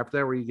years after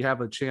that, where you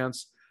have a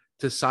chance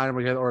to sign them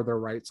again, or their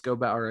rights go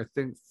back. Or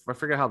I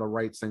forget how the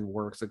rights thing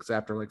works. It's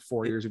after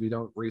 4 years if you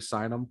don't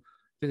re-sign them.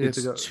 I think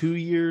it's 2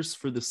 years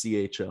for the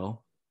CHL.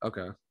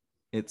 Okay.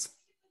 It's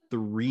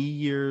 3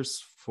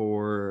 years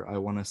for, I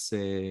want to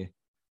say,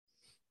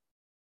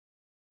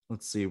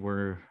 let's see,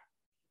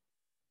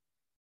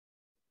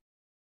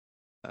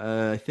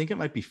 I think it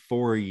might be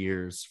 4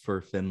 years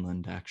for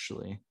Finland,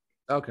 actually.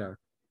 Okay.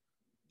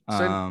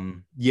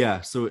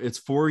 So it's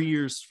 4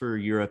 years for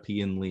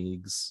European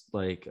leagues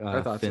like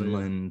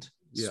Finland,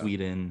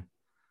 Sweden.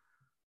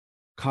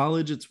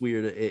 College, it's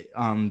weird.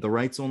 The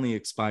rights only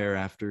expire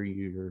after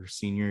your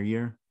senior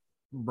year.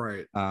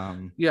 Right.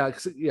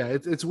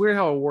 It's weird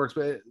how it works,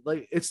 but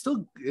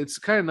it's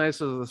kind of nice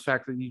of the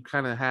fact that you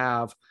kind of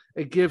have,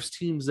 it gives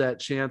teams that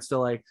chance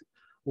to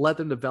let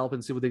them develop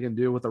and see what they can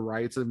do with the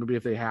rights, and maybe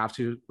if they have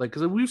to,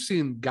 because we've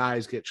seen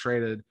guys get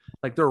traded,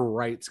 their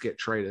rights get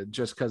traded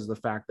just because of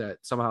the fact that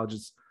somehow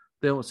just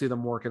they don't see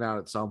them working out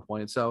at some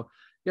point. So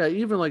yeah,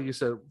 even like you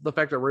said, the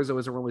fact that Rizzo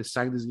isn't really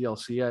signed his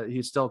ELC yet,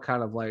 he's still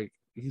kind of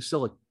he's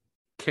still a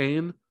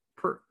Kane,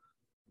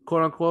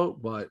 quote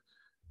unquote, but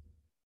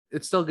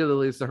it's still good. At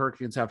least the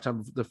Hurricanes have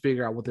time to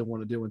figure out what they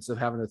want to do instead of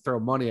having to throw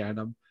money at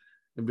them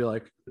and be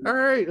like, all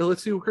right,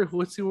 let's see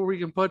where we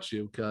can put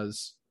you.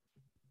 Because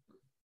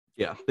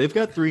yeah, they've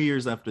got 3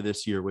 years after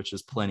this year, which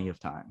is plenty of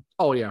time.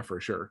 Oh yeah,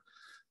 for sure.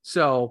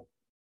 So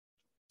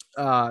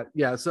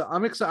so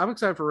I'm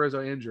excited for Rizzo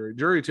and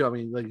Drury too. I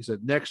mean, like you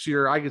said, next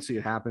year I could see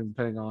it happen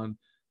depending on,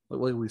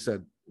 like we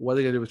said, what are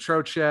they going to do with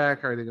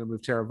Trocheck? Are they going to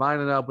move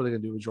Teravainen up? What are they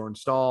going to do with Jordan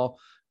Stahl?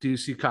 Do you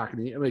see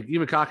Kotkaniemi? I mean,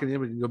 even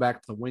Kotkaniemi can go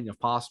back to the wing if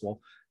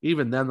possible.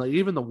 Even then,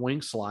 even the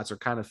wing slots are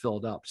kind of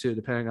filled up too,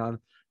 depending on, of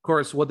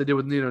course, what they do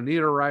with Nino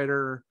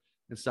Niederreiter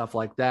and stuff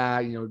like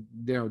that.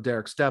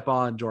 Derek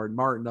Stepan, Jordan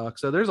Martinook.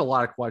 So there's a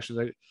lot of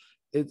questions.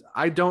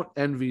 I don't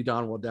envy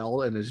Don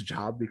Waddell and his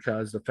job,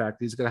 because the fact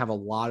he's going to have a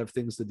lot of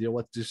things to deal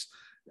with just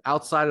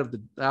outside of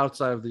the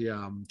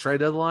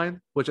trade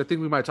deadline, which I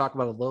think we might talk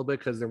about a little bit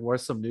because there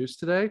was some news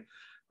today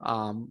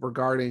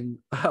regarding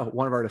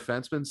one of our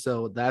defensemen.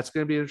 So that's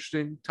going to be an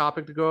interesting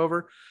topic to go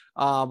over.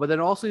 But then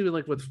also even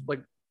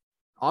with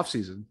off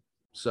season.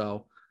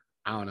 So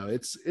I don't know.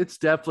 It's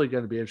definitely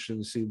going to be interesting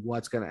to see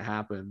what's going to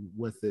happen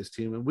with this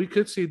team. And we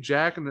could see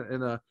Jack in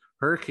a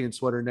Hurricane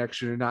sweater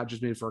next year, not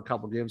just maybe for a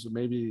couple of games, but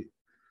maybe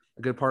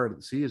a good part of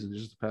the season. It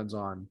just depends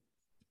on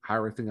how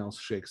everything else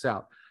shakes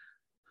out.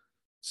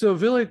 So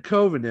Ville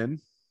Koivunen,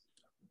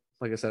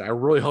 like I said, I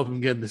really hope I'm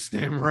getting this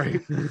name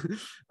right.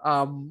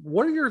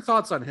 What are your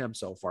thoughts on him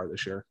so far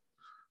this year?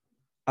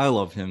 I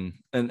love him.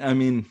 And I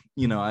mean,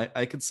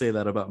 I could say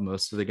that about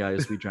most of the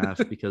guys we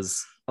draft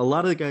because a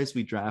lot of the guys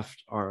we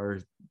draft are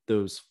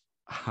those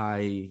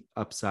high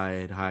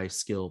upside, high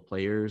skill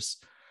players.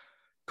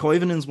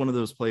 Koivunen is one of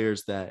those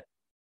players that,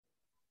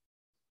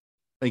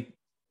 like,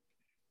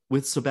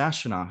 with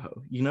Sebastian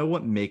Aho, you know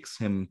what makes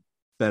him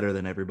better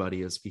than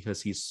everybody is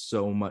because he's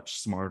so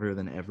much smarter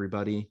than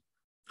everybody.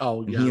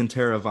 Oh, and yeah. He and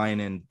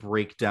Teravainen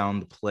break down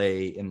the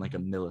play in like a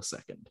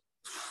millisecond.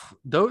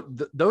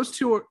 Those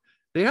two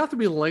they have to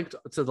be linked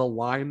to the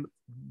line.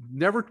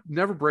 Never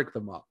break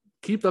them up.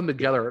 Keep them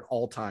together at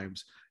all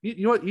times.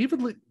 You know what?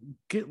 Even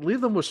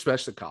leave them with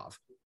Svechnikov.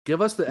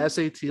 Give us the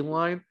SAT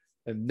line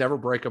and never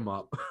break them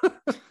up.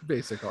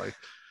 Basically,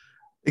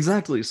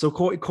 exactly. So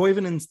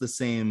Koivunen's the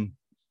same.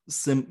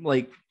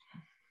 Like,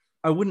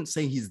 I wouldn't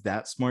say he's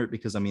that smart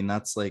because I mean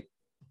that's like,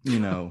 you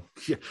know,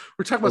 yeah,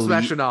 we're talking about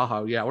Sebastian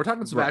Aho. Yeah, we're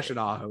talking Sebastian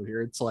Aho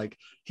here. It's like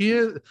he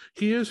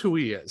is who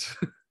he is.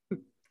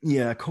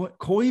 Yeah,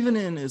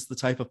 Koivunen is the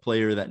type of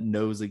player that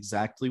knows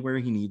exactly where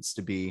he needs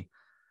to be.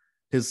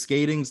 His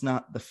skating's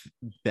not the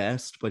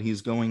best, but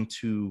he's going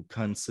to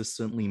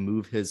consistently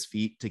move his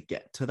feet to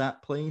get to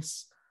that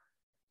place.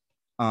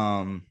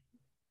 So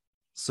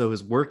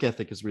his work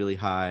ethic is really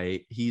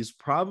high. He's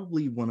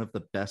probably one of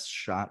the best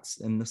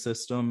shots in the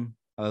system,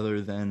 other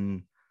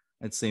than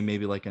I'd say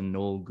maybe like a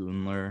Noel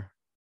Gunler.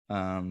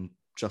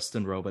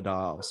 Justin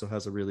Robidas also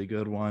has a really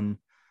good one.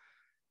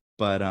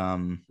 But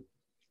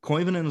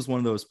Koivunen is one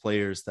of those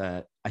players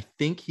that I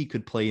think he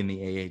could play in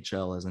the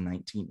AHL as a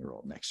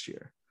 19-year-old next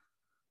year.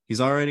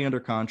 He's already under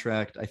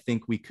contract. I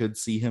think we could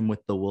see him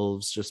with the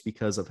Wolves just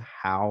because of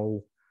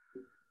how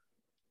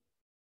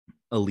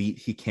elite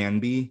he can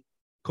be.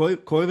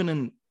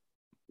 Koivunen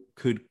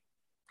could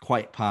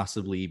quite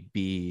possibly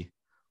be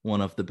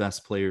one of the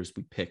best players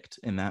we picked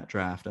in that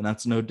draft. And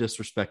that's no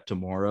disrespect to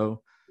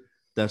Morrow.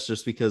 That's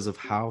just because of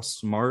how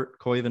smart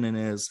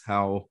Koivunen is,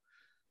 how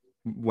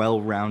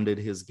well-rounded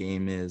his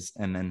game is,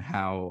 and then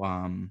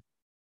how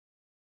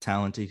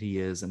talented he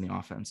is in the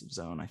offensive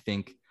zone. I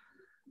think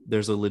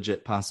there's a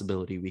legit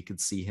possibility we could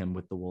see him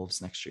with the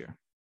Wolves next year.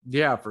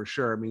 Yeah, for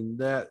sure. I mean,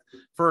 that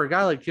for a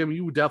guy like him,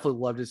 you would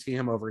definitely love to see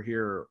him over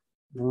here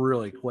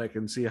really quick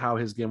and see how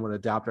his game would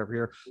adapt over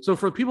here. So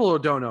for people who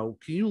don't know,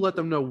 can you let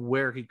them know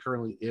where he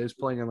currently is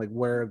playing and like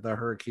where the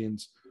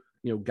Hurricanes,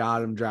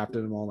 got him,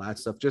 drafted him, all that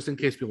stuff, just in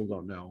case people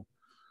don't know?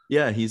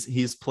 Yeah,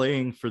 he's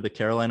playing for the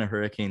Carolina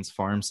Hurricanes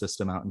farm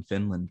system out in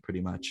Finland, pretty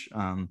much.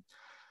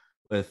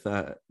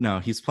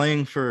 He's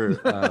playing for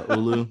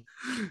Oulu,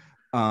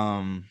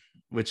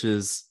 which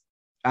is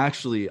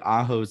actually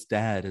Aho's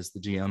dad is the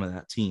GM of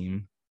that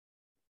team.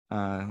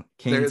 There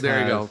you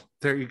go.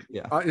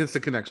 It's the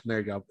connection. There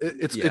you go.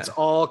 It's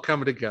all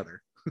coming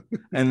together.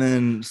 And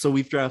then so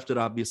we've drafted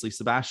obviously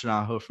Sebastian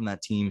Aho from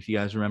that team. If you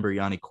guys remember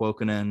Yanni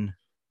Kuokkanen,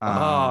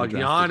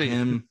 Yanni,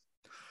 him.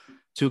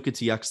 Tuukka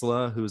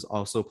Tiexla, who's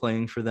also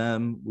playing for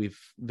them. We've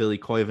Ville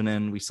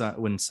Koivunen. We saw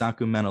when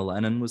Saku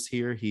Menelenen was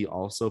here, he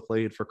also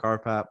played for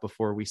Karpat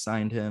before we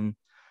signed him.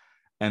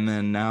 And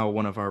then now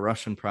one of our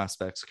Russian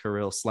prospects,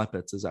 Kirill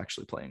Slepets, is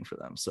actually playing for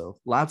them. So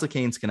lots of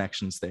Canes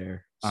connections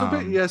there.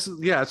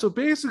 So So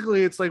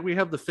basically, it's like we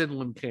have the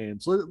Finland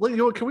Canes.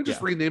 Can we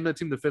just rename that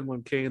team the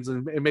Finland Canes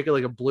and make it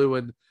like a blue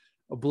and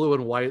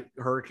white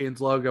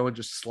Hurricanes logo and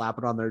just slap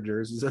it on their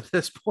jerseys at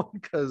this point?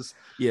 Because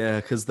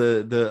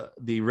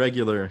the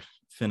regular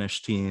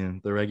Finnish team,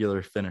 the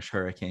regular Finnish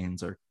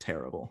Hurricanes are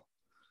terrible.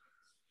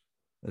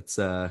 It's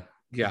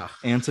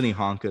Anthony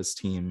Honka's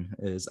team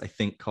is, I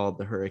think, called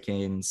the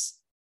Hurricanes,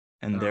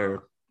 and they're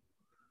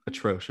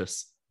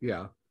atrocious.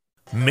 Yeah.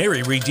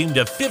 Mary redeemed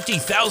a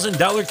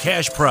 $50,000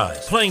 cash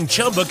prize playing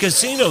Chumba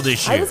Casino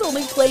this year. I was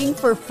only playing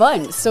for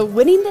fun, so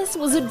winning this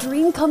was a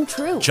dream come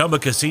true. Chumba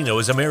Casino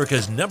is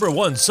America's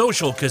 #1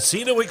 social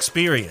casino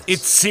experience.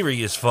 It's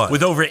serious fun.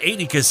 With over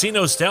 80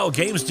 casino-style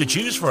games to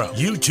choose from,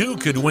 you too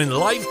could win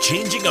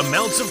life-changing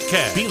amounts of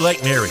cash. Be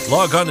like Mary.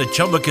 Log on to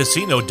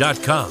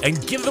ChumbaCasino.com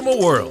and give them a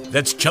whirl.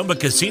 That's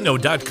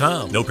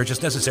ChumbaCasino.com. No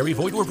purchase necessary.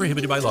 Void where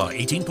prohibited by law.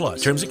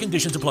 18+. Terms and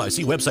conditions apply.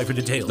 See website for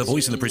details. The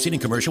voice in the preceding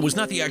commercial was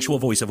not the actual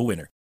voice of a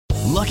winner.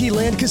 Lucky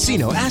Land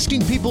Casino,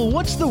 asking people,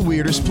 what's the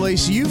weirdest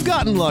place you've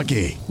gotten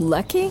lucky?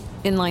 Lucky?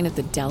 In line at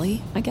the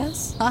deli, I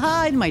guess?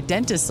 Aha, in my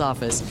dentist's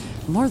office.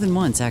 More than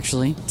once,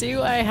 actually.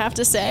 Do I have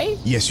to say?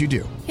 Yes, you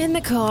do. In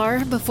the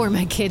car before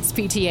my kids'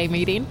 PTA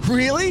meeting.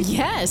 Really?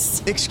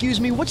 Yes. Excuse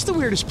me, what's the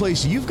weirdest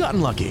place you've gotten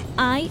lucky?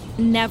 I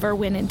never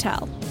win and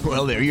tell.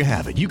 Well, there you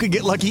have it. You can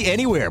get lucky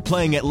anywhere,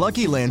 playing at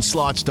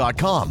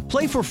LuckyLandSlots.com.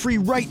 Play for free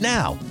right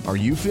now. Are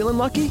you feeling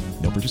lucky?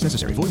 No purchase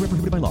necessary. Void where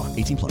prohibited by law.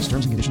 18+.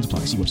 Terms and conditions apply.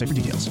 See website for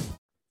details.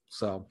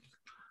 So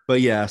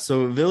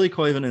Ville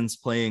Koivunen's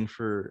playing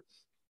for,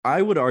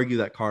 I would argue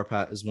that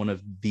Karpat is one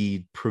of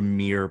the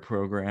premier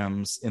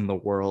programs in the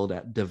world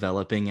at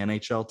developing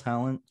NHL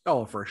talent.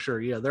 Oh, for sure.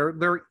 Yeah,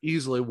 they're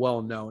easily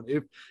well known.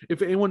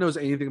 If anyone knows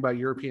anything about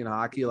European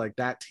hockey, like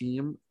that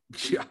team,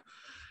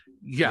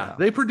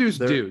 they produce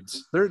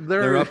dudes.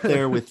 They're up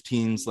there with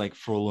teams like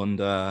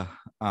Frölunda,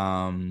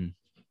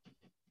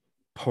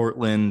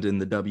 Portland in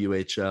the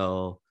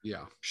WHL,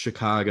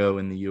 Chicago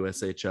in the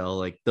USHL,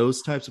 like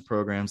those types of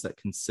programs that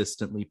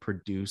consistently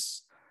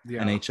produce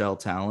NHL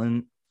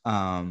talent.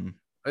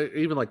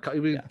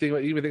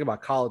 Think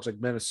about college, like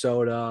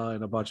Minnesota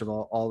and a bunch of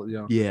all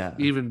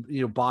even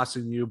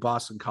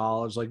Boston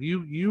College, like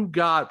you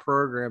got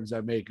programs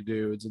that make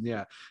dudes.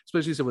 And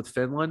especially so with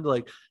Finland,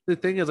 like the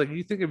thing is, like,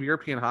 you think of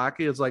European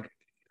hockey, it's like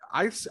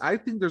I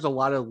think there's a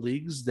lot of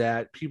leagues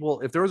that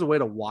people, if there was a way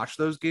to watch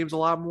those games a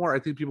lot more, I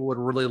think people would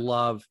really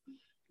love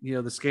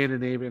the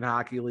Scandinavian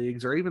hockey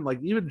leagues, or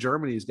even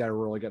Germany's got a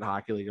really good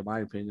hockey league, in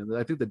my opinion.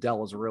 I think the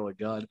Dell is really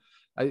good.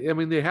 I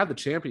mean, they have the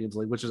Champions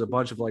League, which is a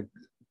bunch of like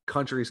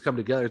countries come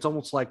together. It's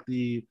almost like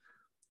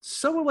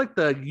somewhat like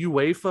the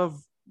UEFA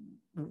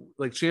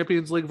like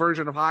Champions League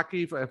version of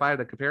hockey, if I had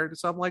to compare it to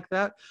something like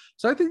that.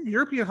 So I think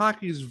European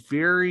hockey is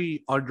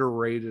very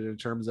underrated in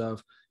terms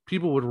of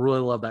people would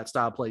really love that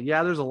style of play.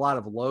 Yeah, there's a lot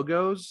of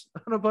logos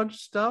on a bunch of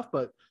stuff,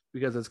 but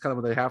because it's kind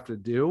of what they have to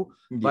do.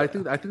 But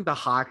I think the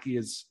hockey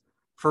is,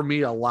 for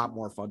me, a lot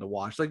more fun to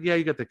watch. Like,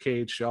 you got the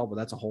KHL, but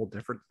that's a whole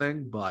different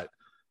thing. But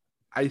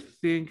I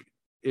think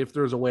if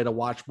there's a way to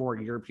watch more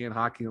European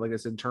hockey, like I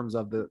said, in terms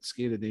of the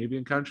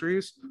Scandinavian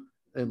countries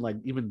and like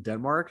even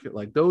Denmark,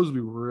 like those would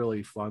be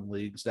really fun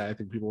leagues that I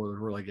think people would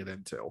really get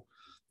into,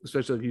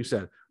 especially like you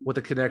said, with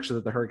the connection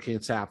that the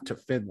Hurricanes have to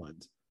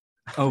Finland.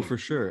 Oh, for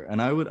sure.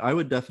 And I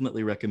would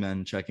definitely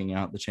recommend checking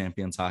out the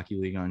Champions Hockey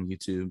League on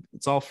YouTube.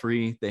 It's all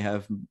free.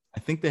 I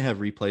think they have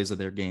replays of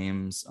their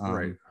games.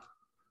 Right.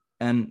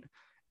 And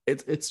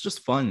it's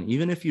just fun.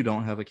 Even if you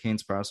don't have a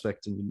Canes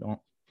prospect and you don't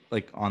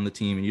like on the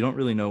team and you don't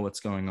really know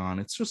what's going on,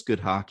 it's just good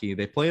hockey.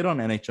 They play it on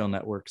NHL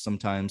Network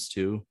sometimes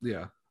too.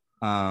 Yeah.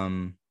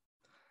 And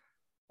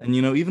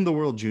even the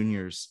World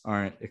Juniors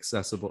aren't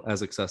accessible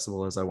as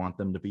I want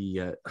them to be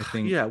yet, I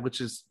think.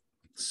 Which is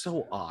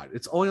so odd.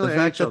 It's only the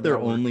fact that they're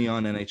only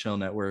on NHL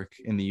Network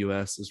in the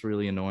US is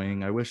really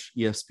annoying. I wish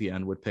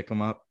ESPN would pick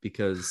them up,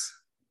 because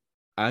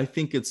I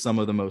think it's some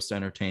of the most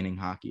entertaining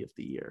hockey of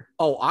the year.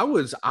 Oh, I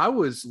was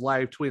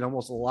live tweeting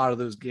almost a lot of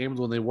those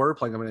games when they were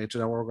playing them in NHL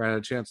Network. I had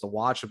a chance to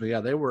watch them, but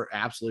yeah, they were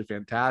absolutely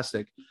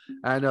fantastic.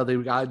 I know they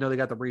got them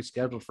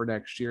rescheduled for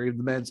next year, even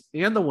the men's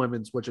and the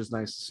women's, which is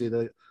nice to see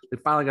that they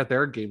finally got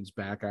their games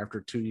back after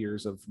 2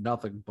 years of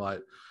nothing.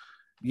 But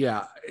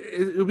yeah,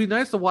 it would be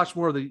nice to watch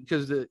more of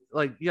because the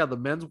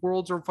men's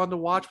worlds are fun to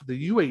watch, but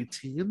the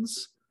U18s,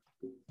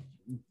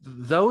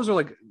 those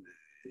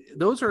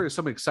are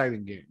some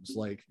exciting games.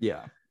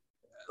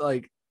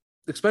 Like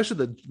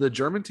especially the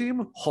German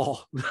team.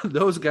 Oh,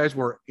 those guys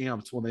were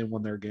amped when they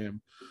won their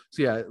game.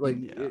 So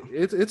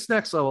it's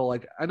next level.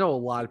 Like, I know a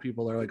lot of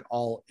people are like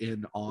all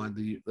in on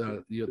the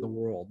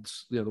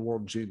worlds, the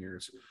World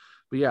Juniors.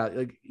 But yeah,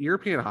 like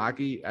European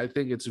hockey, I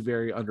think it's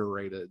very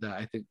underrated. That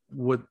I think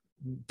would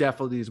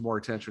definitely needs more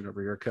attention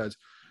over here, because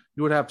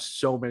you would have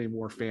so many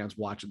more fans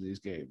watching these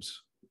games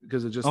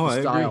because of just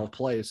the style of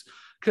plays.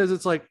 Because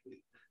it's like,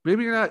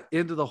 maybe you're not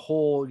into the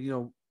whole,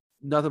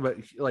 nothing but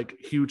like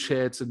huge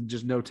hits and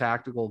just no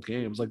tactical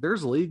games. Like,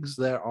 there's leagues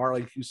that are,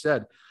 like you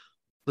said,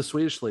 the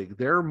Swedish league,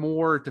 they're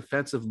more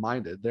defensive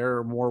minded.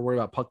 They're more worried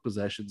about puck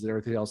possessions and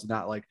everything else,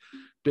 not like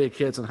big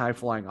hits and high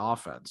flying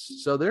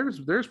offense. So there's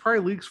probably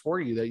leagues for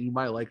you that you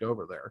might like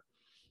over there.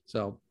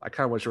 So I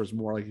kind of wish there was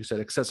more, like you said,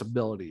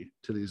 accessibility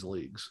to these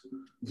leagues.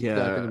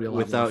 Yeah,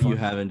 without you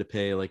having to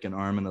pay like an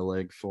arm and a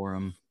leg for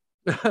them.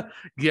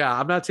 Yeah,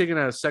 I'm not taking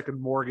out a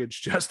second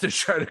mortgage just to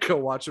try to go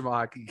watch some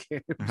hockey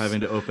games. Or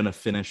having to open a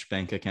Finnish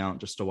bank account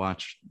just to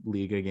watch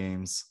Liga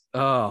games.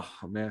 Oh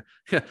man,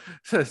 yeah.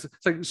 It's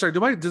like, sorry,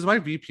 does my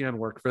VPN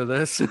work for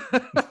this?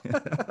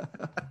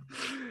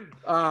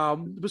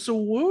 But so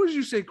what would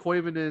you say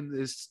Koivunen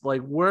is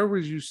like? Where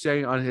would you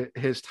say on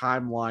his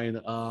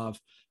timeline of,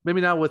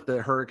 maybe not with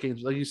the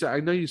Hurricanes, like you said, I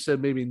know you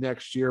said maybe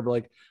next year, but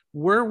like,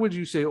 where would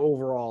you say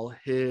overall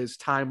his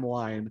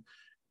timeline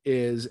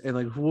is, and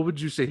like what would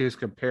you say his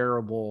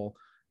comparable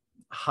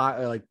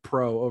high, like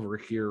pro over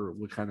here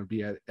would kind of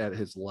be at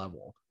his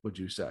level, would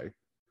you say?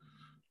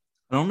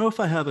 I don't know if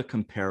I have a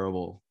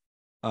comparable.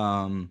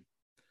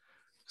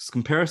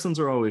 Comparisons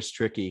are always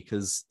tricky,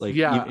 because like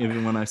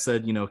even when I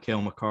said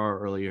Cale Makar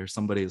earlier,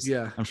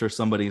 I'm sure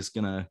somebody's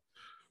gonna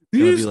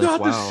he's be like,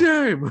 not wow. the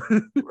same.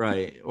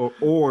 Right,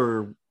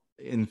 or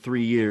in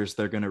 3 years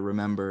they're going to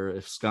remember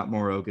if Scott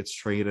Morrow gets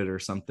traded or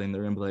something,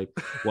 they're going to be like,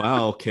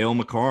 wow, Cale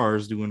Makar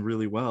is doing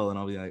really well. And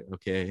I'll be like,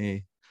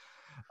 okay.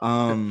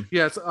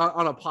 It's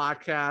on a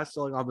podcast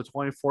like on the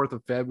 24th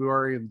of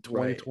February in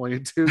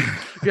 2022. Right.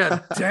 Yeah,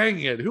 dang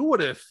it. Who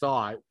would have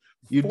thought?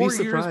 You'd be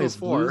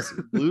surprised.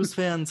 Blues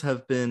fans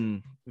have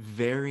been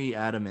very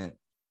adamant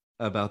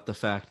about the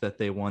fact that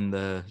they won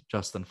the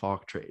Justin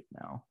Falk trade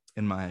now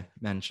in my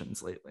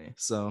mentions lately.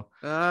 So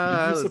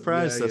you'd be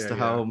surprised as to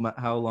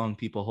how long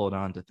people hold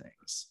on to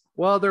things.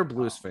 Well, they're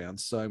Blues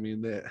fans, so I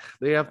mean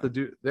they have to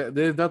do,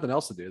 they have nothing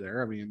else to do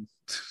there. I mean,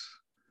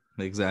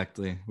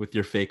 exactly, with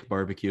your fake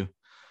barbecue.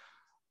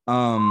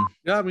 I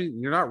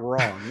mean, you're not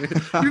wrong.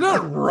 You're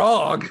not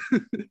wrong.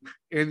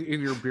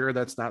 in your beer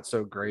that's not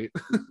so great.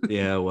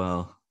 Yeah,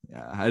 well,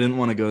 yeah, I didn't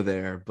want to go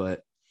there,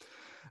 but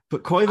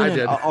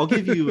Koivunen, I'll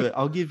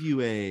give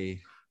you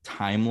a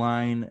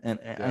timeline,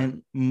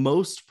 and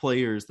most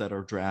players that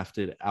are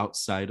drafted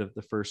outside of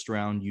the first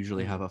round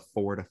usually have a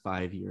 4 to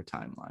 5 year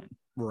timeline.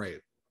 Right.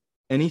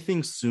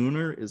 Anything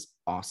sooner is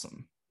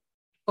awesome.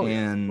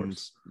 And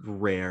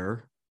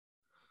rare.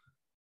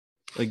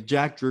 Like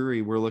Jack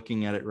Drury, we're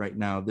looking at it right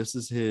now. This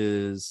is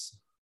his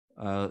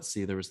let's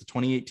see, there was the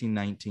 2018,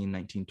 19,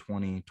 19,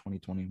 20,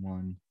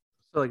 2021.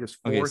 So like his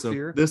fourth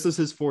year. This is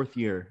his 4th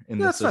year in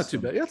the That's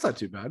system. not too bad. That's not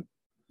too bad.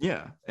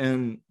 Yeah.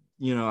 And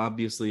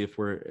obviously if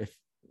we're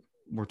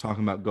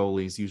talking about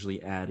goalies,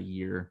 usually add a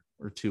year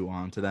or 2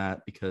 onto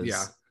that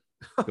because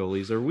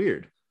goalies are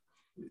weird.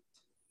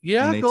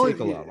 Yeah, and they take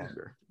a lot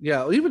longer.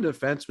 Yeah, even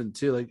defensemen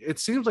too. Like it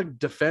seems like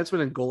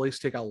defensemen and goalies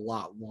take a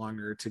lot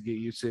longer to get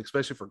used to,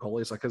 especially for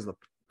goalies, like because the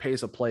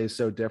pace of play is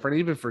so different.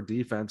 Even for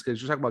defense, because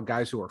you're talking about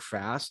guys who are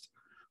fast.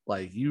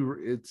 Like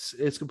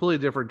it's completely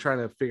different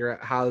trying to figure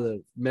out how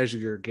to measure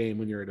your game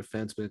when you're a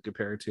defenseman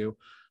compared to,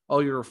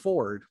 you're a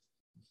forward.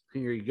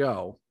 Here you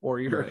go,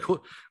 or you're a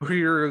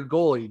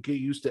goalie.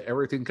 Get used to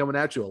everything coming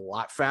at you a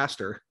lot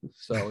faster.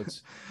 So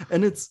it's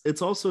and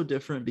it's also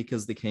different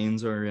because the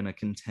Canes are in a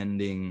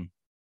contending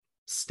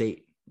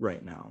state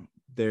right now.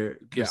 The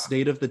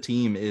state of the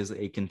team is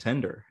a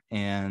contender,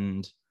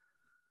 and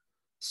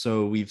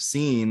so we've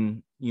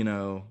seen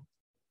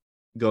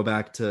go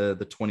back to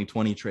the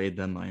 2020 trade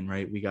deadline,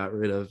 right? We got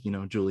rid of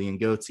Julien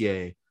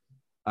Gauthier,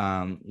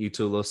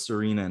 Itulo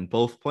Serena, and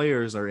both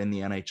players are in the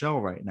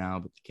NHL right now,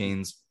 but the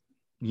Canes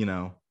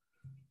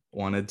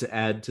wanted to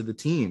add to the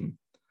team.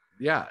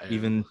 Yeah.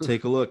 Even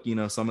take a look,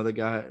 some of the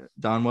guy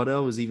Don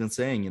Waddell was even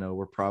saying,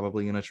 we're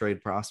probably going to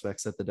trade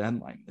prospects at the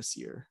deadline this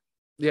year.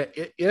 Yeah.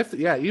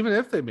 Even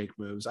if they make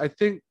moves, I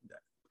think,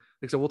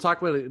 like I said, we'll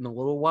talk about it in a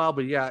little while,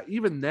 but yeah,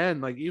 even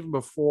then, like even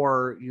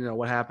before,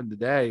 what happened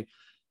today,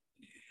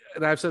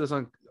 and I've said this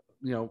on,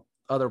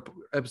 other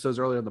episodes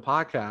earlier in the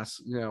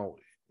podcast,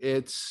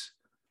 it's,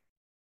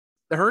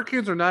 the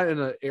Hurricanes are not in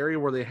an area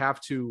where they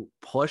have to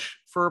push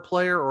for a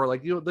player, or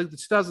like the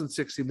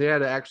 2016, they had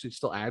to actually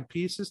still add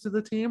pieces to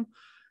the team.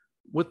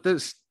 With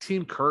this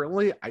team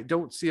currently, I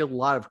don't see a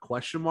lot of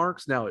question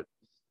marks. Now it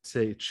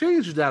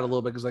changed that a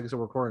little bit because, like I said,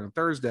 we're recording on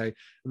Thursday,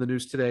 and the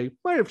news today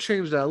might have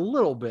changed that a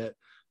little bit.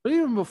 But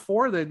even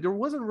before then, there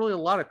wasn't really a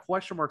lot of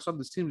question marks on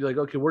this team. You're like,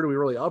 okay, where do we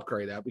really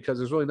upgrade at? Because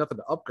there's really nothing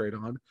to upgrade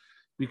on,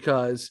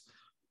 because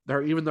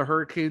even the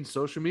Hurricanes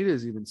social media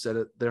has even said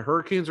it. The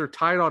Hurricanes are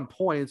tied on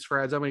points for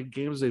how many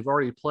games they've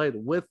already played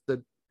with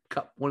the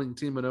Cup winning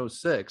team in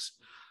 06.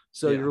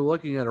 So you're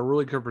looking at a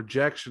really good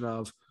projection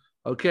of,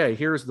 okay,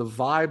 here's the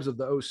vibes of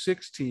the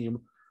 06 team,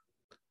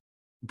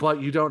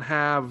 but you don't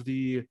have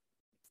the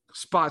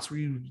spots where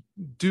you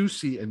do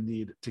see a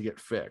need to get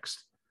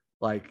fixed.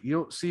 Like you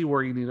don't see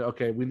where you need,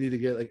 we need to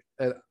get like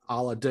a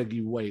la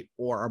Dougie Waite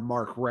or a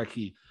Mark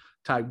Recchi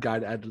type guy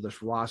to add to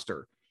this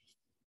roster.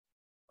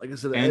 Like I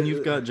said, and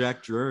you've got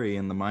Jack Drury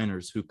in the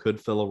minors who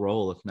could fill a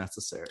role if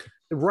necessary.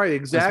 Right,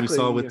 exactly. As we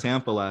saw with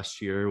Tampa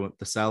last year,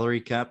 the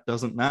salary cap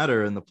doesn't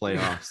matter in the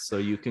playoffs, so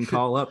you can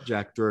call up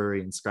Jack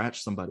Drury and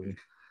scratch somebody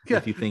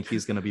if you think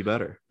he's going to be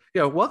better.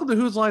 Yeah, welcome to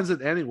Whose Lines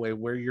It Anyway,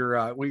 where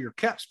your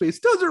cap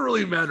space doesn't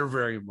really matter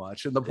very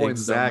much, and the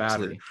points don't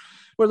matter.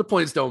 Where the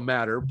points don't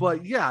matter,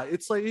 but yeah,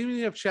 it's like even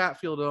you have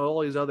Chatfield and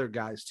all these other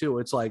guys too.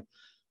 It's like,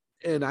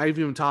 and I've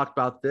even talked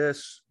about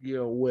this,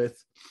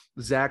 with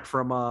Zach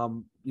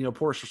from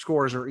Poor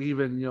Scores, or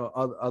even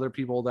other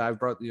people that I've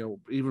brought,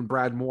 even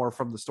Brad Moore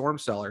from the Storm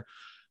Cellar.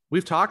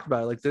 We've talked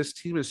about it. Like this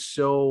team is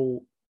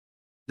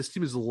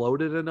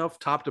loaded enough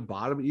top to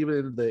bottom, even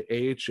in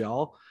the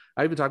AHL.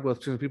 I even talked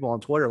with some people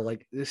on Twitter,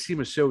 like this team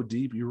is so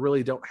deep, you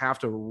really don't have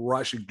to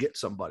rush and get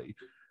somebody.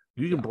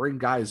 You can bring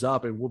guys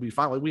up and we'll be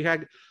fine. Like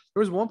there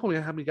was one point we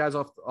had many guys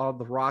off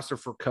the roster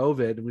for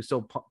COVID, and we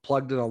still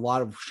plugged in a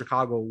lot of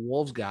Chicago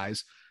Wolves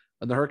guys,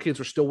 and the Hurricanes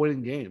were still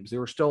winning games. They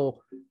were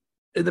still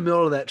in the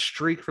middle of that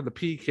streak for the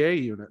PK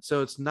unit.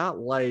 So it's not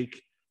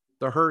like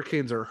the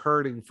Hurricanes are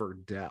hurting for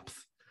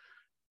depth,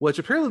 which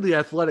apparently the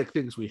Athletic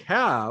thinks we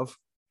have,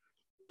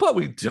 but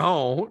we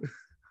don't.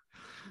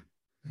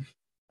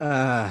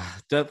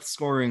 Depth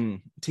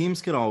scoring,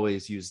 teams could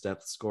always use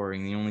depth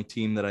scoring. The only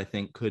team that I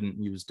think couldn't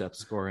use depth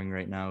scoring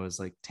right now is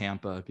like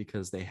Tampa,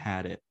 because they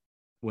had it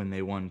when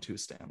they won 2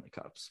 Stanley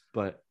Cups.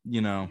 But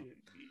yeah,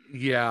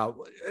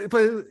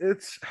 but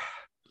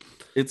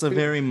it's a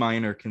very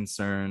minor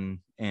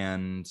concern,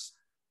 and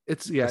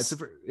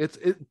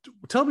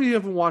tell me you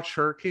haven't watched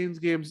Hurricanes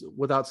games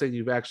without saying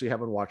you actually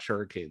haven't watched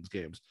Hurricanes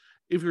games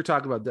if you're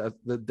talking about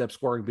the depth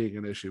scoring being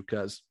an issue,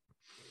 because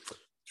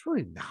it's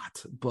really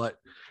not. But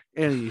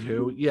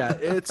anywho, yeah,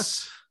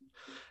 it's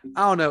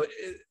I don't know.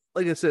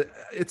 Like I said,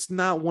 it's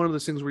not one of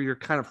those things where you're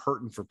kind of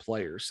hurting for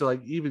players. So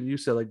like even you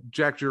said, like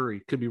Jack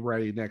Drury could be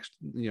ready next,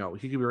 he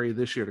could be ready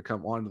this year to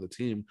come onto the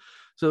team.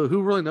 So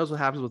who really knows what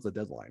happens with the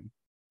deadline?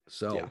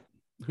 So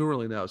who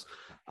really knows?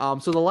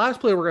 So the last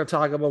player we're going to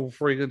talk about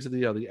before you get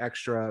into the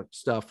extra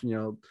stuff,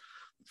 for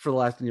the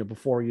last,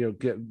 before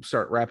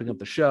start wrapping up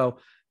the show,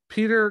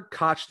 Peter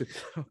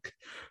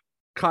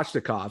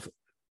Kochnikov.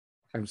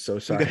 I'm so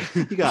sorry.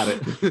 You got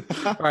it.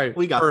 All right,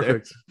 we got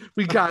perfect. there.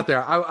 We got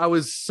there. I'm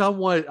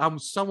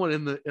somewhat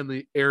in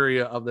the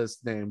area of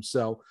this name.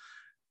 So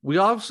we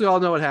obviously all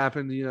know what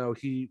happened. Now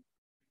he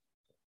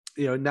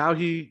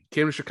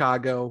came to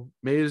Chicago,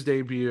 made his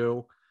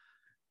debut.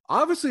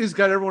 Obviously, he's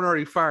got everyone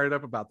already fired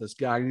up about this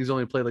guy, and he's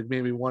only played like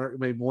maybe one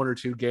or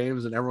two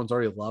games, and everyone's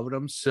already loving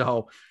him.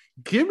 So,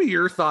 give me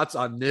your thoughts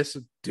on this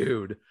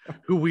dude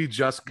who we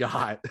just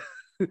got.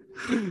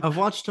 I've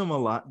watched him a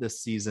lot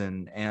this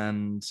season,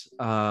 and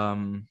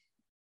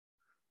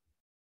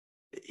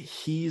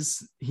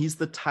he's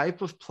the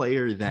type of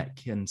player that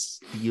can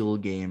steal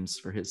games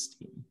for his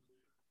team.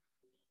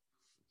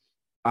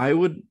 I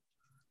would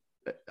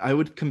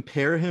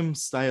compare him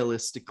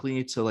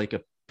stylistically to like a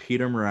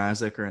Peter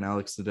Mrazek or an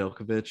Alex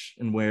Nedeljkovic,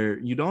 and where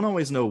you don't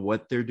always know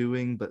what they're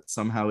doing, but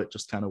somehow it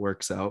just kind of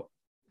works out.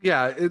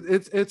 Yeah,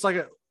 it's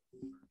like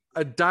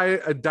a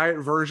diet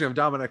version of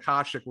Dominik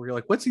Hasek, where you're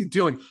like, what's he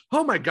doing?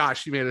 Oh my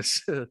gosh, he made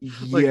us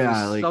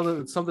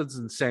something's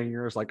insane.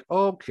 You're just like,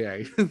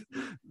 okay.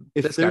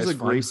 If there's a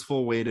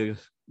graceful way to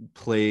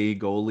play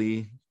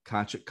goalie,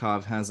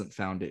 Kochetkov hasn't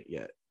found it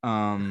yet.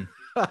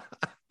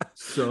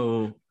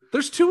 So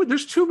there's too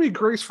many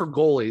graceful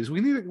goalies. We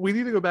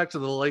need to go back to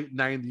the late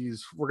 90s.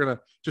 We're gonna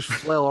just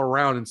flail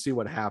around and see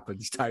what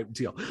happens type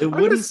deal. It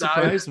wouldn't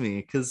surprise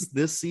me, because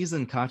this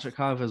season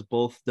Kochetkov has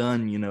both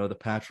done, the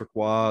Patrick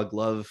Waugh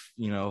glove,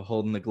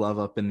 holding the glove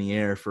up in the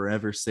air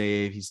forever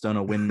save. He's done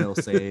a windmill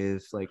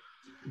save, like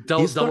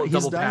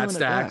double pad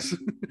stacks.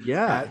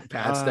 Yeah,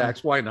 pad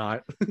stacks. Why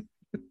not?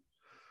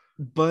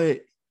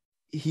 But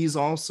he's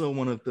also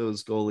one of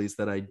those goalies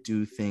that I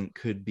do think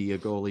could be a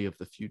goalie of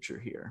the future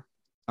here.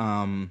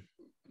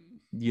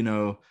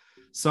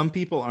 Some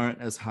people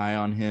aren't as high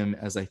on him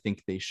as I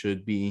think they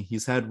should be.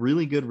 He's had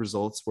really good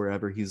results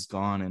wherever he's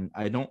gone, and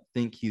I don't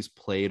think he's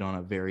played on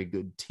a very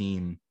good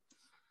team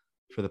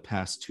for the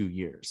past 2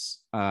 years.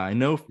 I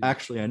know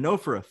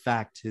for a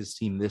fact his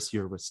team this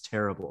year was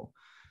terrible,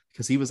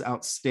 because he was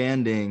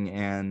outstanding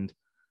and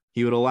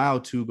he would allow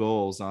 2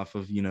 goals off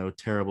of,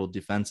 terrible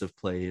defensive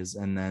plays,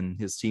 and then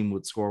his team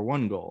would score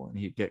 1 goal and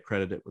he'd get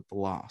credited with the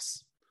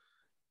loss.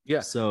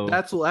 Yeah, so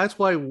that's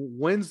why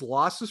wins,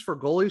 losses for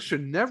goalies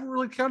should never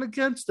really count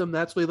against them.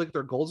 That's why you look at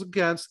their goals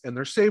against and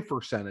their save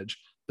percentage.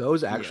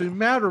 Those actually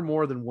matter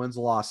more than wins,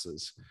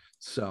 losses.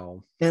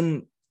 So,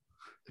 and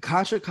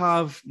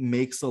Kochetkov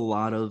makes a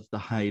lot of the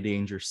high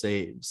danger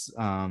saves.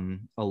 A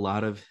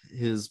lot of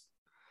his,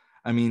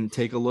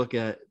 take a look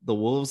at the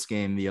Wolves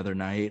game the other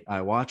night.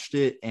 I watched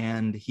it,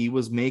 and he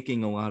was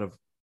making a lot of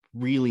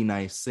really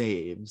nice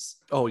saves.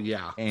 Oh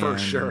yeah, for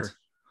sure.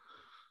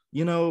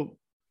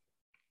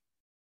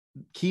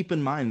 Keep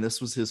in mind,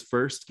 this was his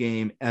first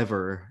game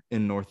ever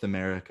in North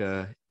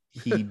America.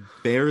 He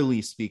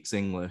barely speaks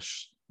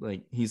English.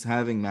 Like, he's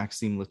having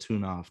Maxim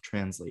Latunov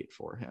translate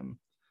for him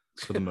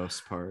for the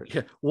most part.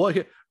 Yeah. Well,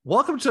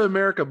 welcome to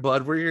America,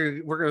 bud.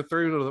 We're gonna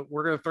throw you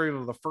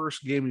into the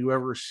first game you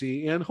ever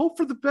see, and hope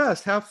for the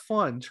best. Have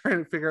fun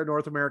trying to figure out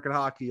North American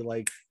hockey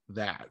like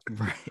that.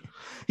 Right.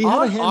 He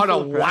on a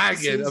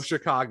wagon of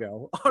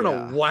Chicago.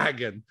 A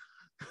wagon.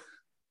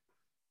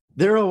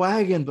 They're a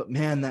wagon, but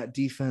man, that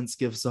defense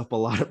gives up a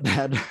lot of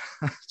bad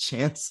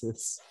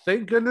chances.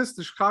 Thank goodness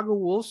the Chicago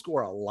Wolves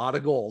score a lot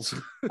of goals.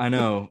 I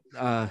know.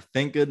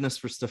 Thank goodness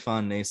for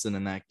Stefan Nason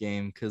in that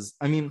game, because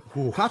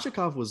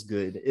Kochetkov was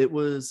good. It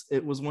was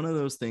one of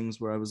those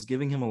things where I was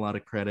giving him a lot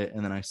of credit,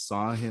 and then I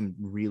saw him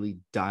really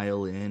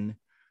dial in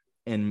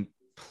and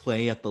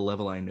play at the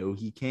level I know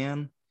he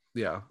can.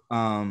 Yeah.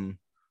 I've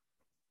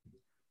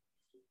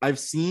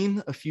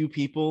seen a few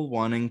people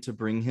wanting to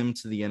bring him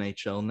to the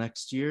NHL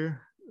next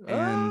year.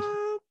 And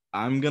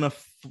I'm gonna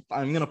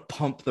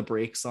pump the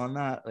brakes on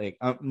that. Like,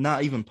 I'm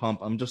not even pump.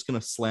 I'm just gonna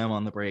slam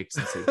on the brakes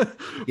and say,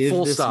 give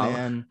full this stop.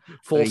 Man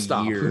full a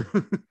stop. year,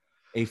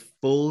 a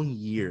full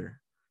year,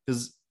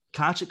 because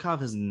Kochetkov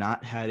has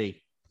not had a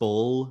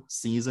full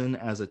season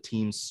as a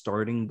team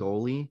starting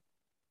goalie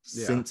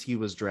since he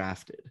was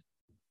drafted.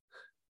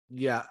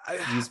 Yeah,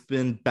 he's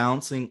been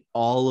bouncing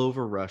all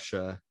over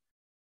Russia.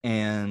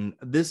 And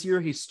this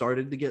year he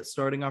started to get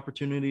starting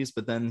opportunities,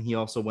 but then he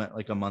also went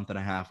like a month and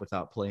a half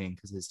without playing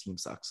because his team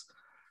sucks.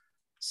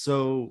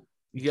 So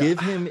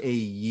give him a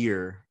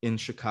year in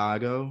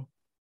Chicago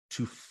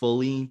to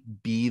fully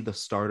be the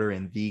starter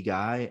and the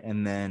guy,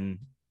 and then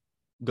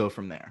go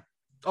from there.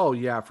 Oh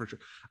yeah, for sure.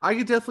 I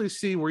could definitely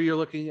see where you're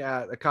looking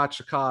at a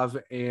Kochetkov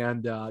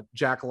and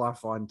Jack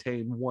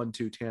LaFontaine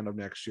 1-2 tandem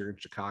next year in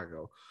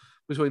Chicago.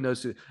 Between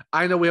those two,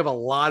 I know we have a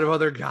lot of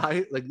other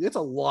guys. Like, it's a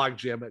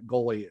logjam at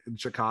goalie in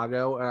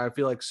Chicago, and I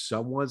feel like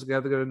someone's gonna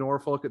have to go to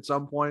Norfolk at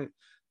some point,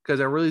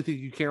 because I really think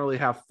you can't really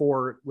have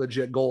 4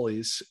 legit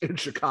goalies in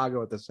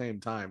Chicago at the same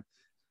time.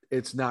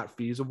 It's not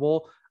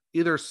feasible.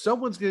 Either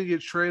someone's gonna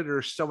get traded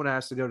or someone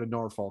has to go to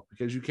Norfolk,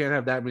 because you can't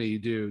have that many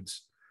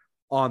dudes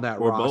on that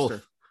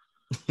roster.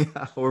 Both.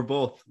 Yeah, or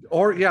both.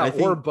 Or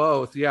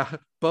both. Yeah,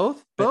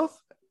 both.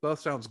 Both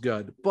sounds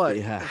good, but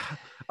yeah,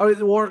 I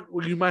mean, or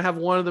you might have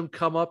one of them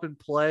come up and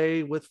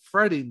play with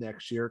Freddie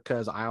next year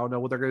because I don't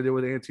know what they're going to do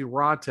with Antti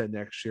Ranta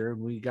next year,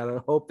 and we got to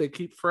hope they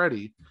keep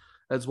Freddie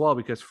as well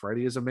because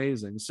Freddie is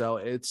amazing. So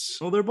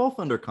it's well, they're both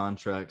under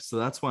contract, so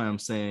that's why I'm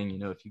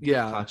saying, if you give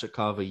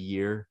Kochetkov a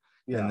year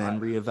and then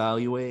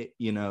reevaluate,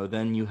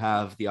 then you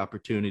have the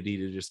opportunity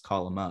to just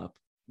call him up.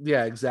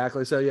 Yeah,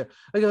 exactly. So yeah,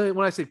 like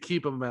when I say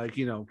keep him, like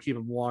keep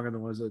him longer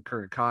than what the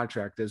current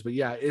contract is. But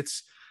yeah,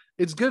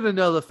 it's good to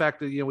know the fact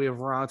that we have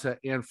Ranta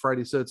and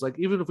Freddie. So it's like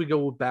even if we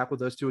go back with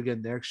those two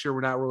again next year,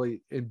 we're not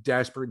really in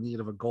desperate need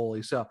of a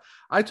goalie. So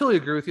I totally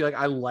agree with you. Like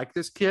I like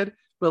this kid,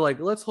 but like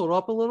let's hold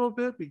up a little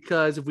bit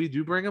because if we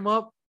do bring him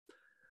up,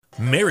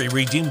 Mary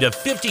redeemed a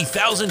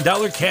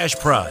 $50,000 cash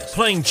prize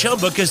playing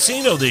Chumba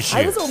Casino this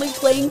year. I was only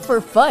playing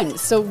for fun,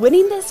 so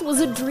winning this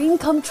was a dream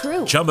come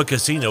true. Chumba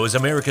Casino is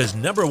America's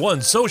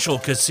 #1 social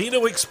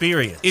casino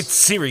experience. It's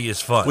serious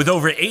fun. With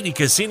over 80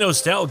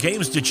 casino-style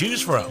games to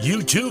choose from,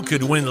 you too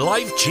could win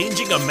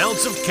life-changing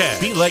amounts of cash.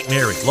 Be like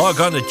Mary.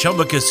 Log on to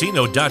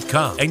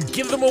ChumbaCasino.com and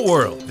give them a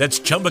whirl. That's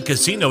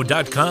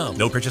ChumbaCasino.com.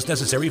 No purchase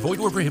necessary. Void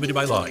where prohibited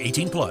by law.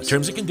 18+.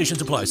 Terms and conditions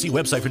apply. See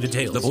website for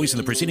details. The voice in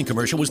the preceding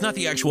commercial was not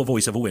the actual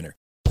voice of a winner.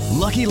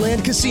 Lucky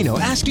Land Casino,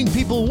 asking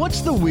people,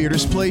 what's the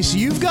weirdest place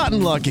you've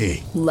gotten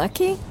lucky?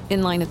 Lucky?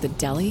 In line at the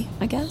deli,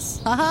 I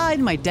guess? Aha,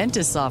 in my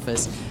dentist's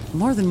office.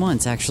 More than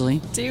once,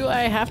 actually. Do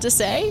I have to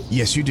say?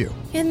 Yes, you do.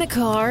 In the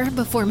car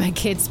before my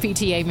kids'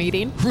 PTA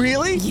meeting.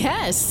 Really?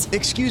 Yes.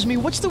 Excuse me,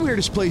 what's the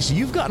weirdest place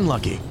you've gotten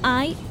lucky?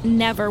 I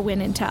never win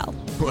and tell.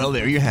 Well,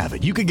 there you have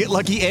it. You can get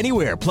lucky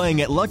anywhere,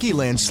 playing at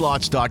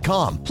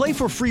LuckyLandSlots.com. Play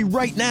for free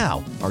right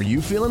now. Are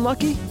you feeling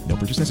lucky? No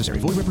purchase necessary.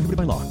 Void where prohibited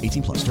by law.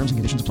 18+. Terms and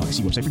conditions apply.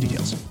 See website for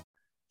details.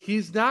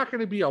 he's not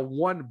going to be a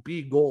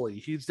 1B goalie.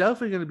 He's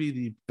definitely going to be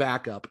the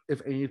backup,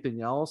 if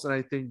anything else. And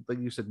I think, like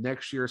you said,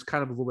 next year is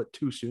kind of a little bit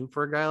too soon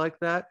for a guy like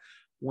that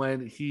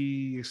when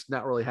he's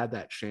not really had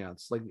that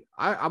chance. Like,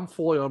 I'm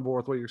fully on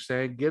board with what you're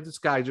saying. Give this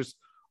guy just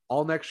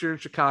all next year in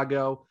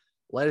Chicago.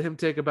 Let him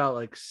take about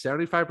like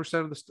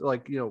 75% of the,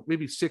 like, you know,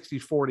 maybe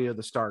 60-40 of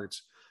the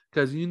starts,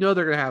 because you know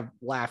they're going to have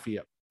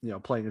Lafayette, you know,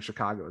 playing in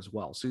Chicago as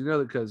well. So you know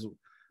that because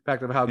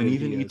fact of how good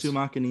even he is. Eetu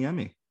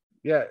Makiniemi.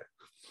 Yeah,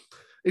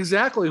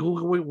 exactly.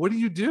 What do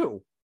you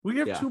do? We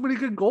have too many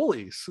good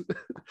goalies.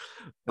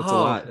 That's a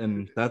lot,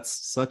 and that's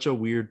such a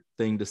weird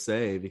thing to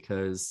say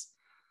because,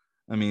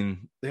 I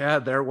mean, yeah,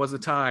 there was a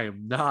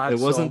time. Not it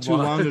wasn't so too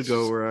much. long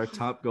ago where our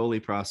top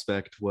goalie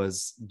prospect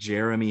was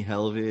Jeremy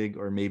Helvig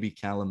or maybe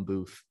Callum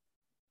Booth.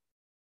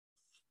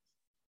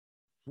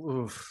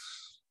 Oof.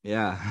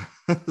 Yeah.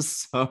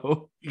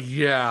 So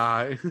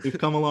yeah, we've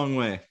come a long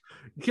way.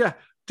 Yeah,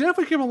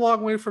 definitely came a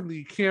long way from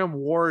the Cam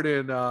Ward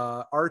and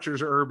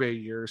Archer's Urbe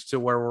years to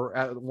where we're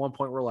at one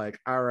point. We're like,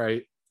 all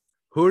right,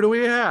 who do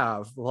we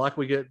have? Like,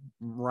 we get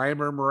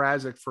Reimer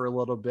Mrazek for a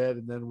little bit,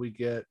 and then we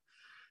get,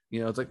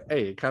 you know, it's like,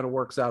 hey, it kind of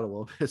works out a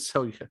little bit.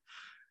 So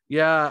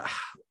yeah,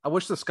 I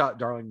wish the Scott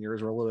Darling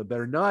years were a little bit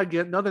better. No, I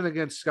get nothing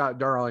against Scott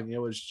Darling.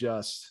 It was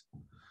just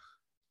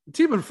the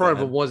team in front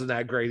of him wasn't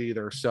that great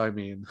either. So I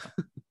mean.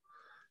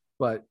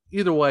 But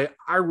either way,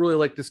 I really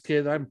like this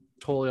kid. I'm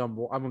totally on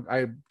board.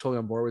 I'm totally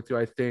on board with you.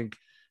 I think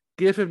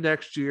give him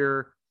next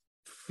year,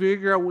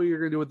 figure out what you're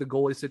going to do with the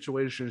goalie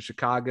situation in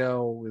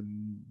Chicago,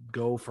 and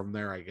go from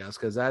there, I guess,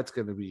 because that is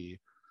going to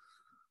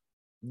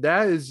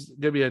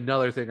be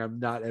another thing I'm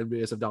not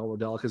envious of Don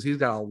Waddell, because he's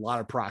got a lot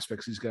of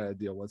prospects he's got to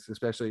deal with,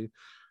 especially.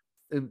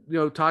 And, you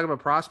know, talking about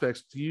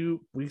prospects,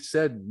 we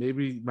said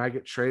maybe he might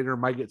get traded or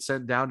might get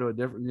sent down to a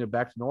different, you know,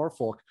 back to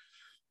Norfolk.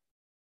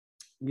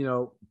 You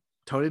know,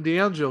 Tony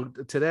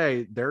DeAngelo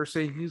today, they're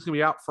saying he's going to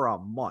be out for a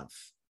month.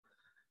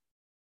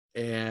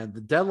 And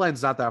the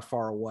deadline's not that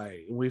far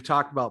away. And we've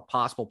talked about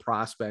possible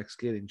prospects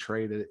getting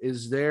traded.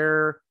 Is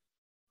there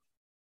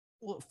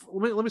 –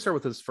 let me start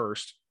with this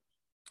first.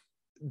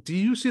 Do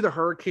you see the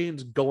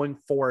Hurricanes going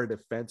for a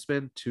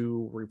defenseman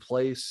to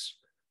replace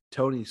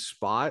Tony's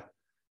spot?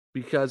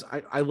 Because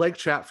I like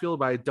Chatfield,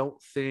 but I don't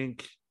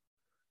think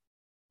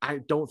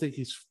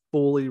he's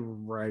fully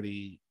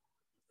ready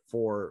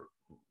for –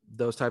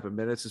 those type of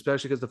minutes,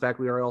 especially because the fact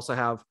we're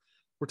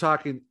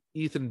talking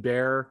Ethan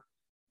Bear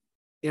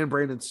and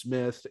Brandon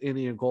Smith,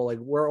 Indian goal. Like,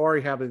 we're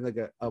already having like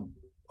a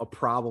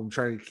problem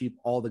trying to keep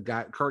all the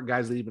current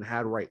guys that even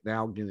had right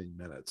now getting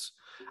minutes.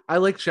 I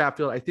like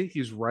Chatfield. I think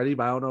he's ready,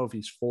 but I don't know if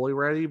he's fully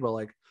ready. But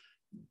like,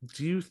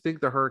 do you think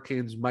the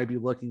Hurricanes might be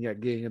looking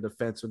at getting a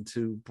defenseman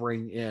to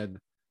bring in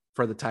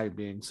for the time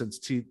being, since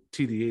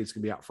TDA is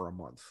going to be out for a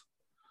month?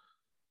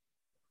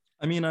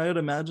 I mean, I would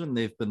imagine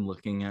they've been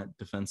looking at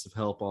defensive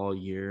help all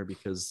year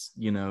because,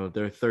 you know,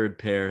 their third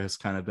pair has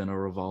kind of been a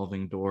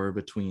revolving door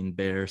between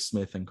Bear,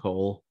 Smith, and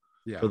Cole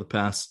for the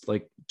past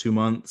like 2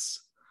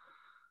 months.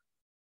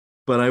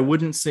 But I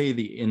wouldn't say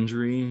the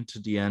injury to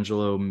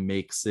DeAngelo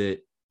makes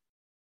it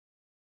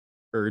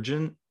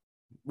urgent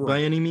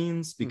by any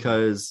means,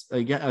 because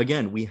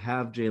again, we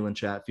have Jalen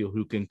Chatfield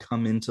who can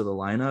come into the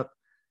lineup.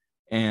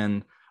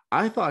 And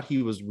I thought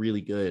he was really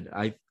good.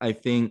 I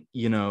think,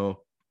 you know,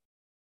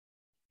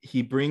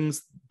 he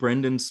brings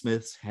Brendan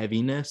Smith's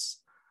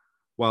heaviness,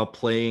 while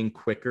playing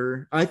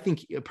quicker. I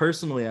think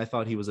personally, I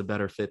thought he was a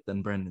better fit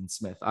than Brendan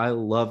Smith. I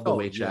love the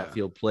way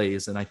Chatfield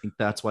plays, and I think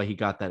that's why he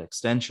got that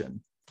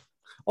extension.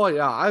 Oh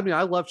yeah, I mean,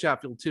 I love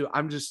Chatfield too.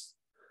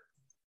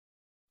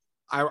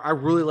 I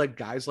really like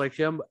guys like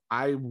him.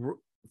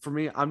 For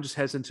me, I'm just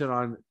hesitant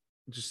on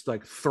just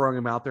like throwing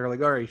him out there.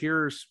 Like, all right,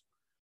 here's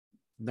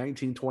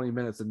 19, 20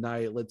 minutes a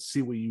night. Let's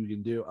see what you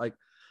can do. Like,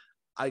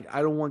 I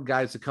don't want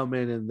guys to come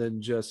in and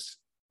then just,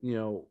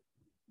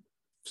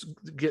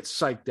 get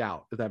psyched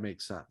out, if that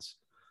makes sense.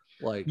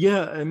 Like,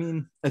 yeah, I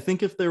mean, I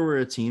think if there were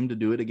a team to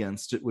do it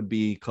against, it would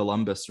be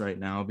Columbus right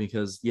now,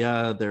 because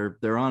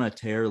they're on a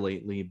tear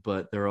lately,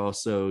 but they're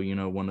also,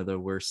 one of the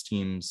worst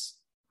teams,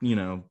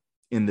 in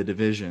the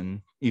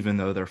division, even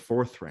though they're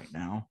fourth right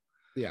now.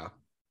 Yeah.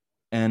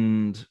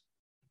 And,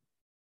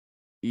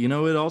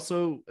 it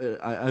also,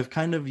 I've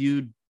kind of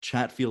viewed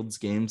Chatfield's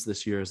games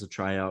this year as a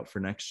tryout for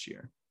next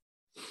year.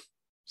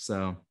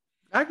 So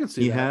I can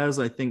see he that. has,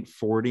 I think,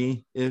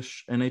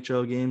 40-ish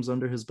NHL games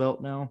under his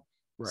belt now.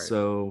 Right.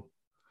 So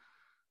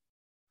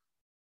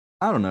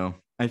I don't know.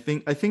 I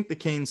think the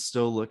Canes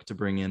still look to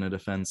bring in a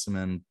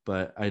defenseman,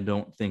 but I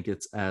don't think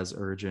it's as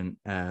urgent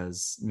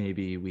as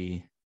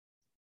maybe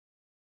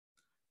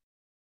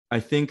I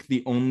think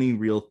the only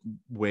real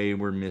way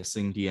we're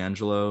missing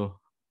D'Angelo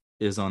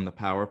is on the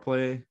power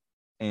play,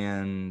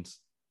 and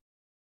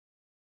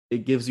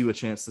it gives you a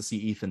chance to see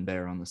Ethan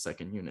Bear on the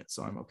second unit,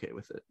 so I'm okay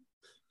with it.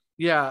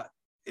 Yeah,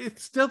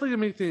 it's definitely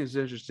gonna make things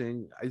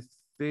interesting. I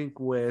think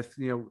with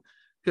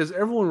because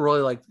everyone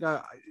really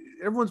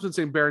everyone's been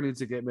saying Bear needs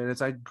to get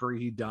minutes. I agree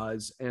he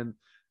does, and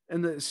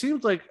it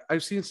seems like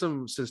I've seen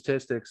some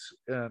statistics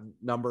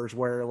numbers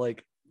where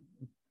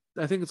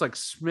I think it's like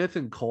Smith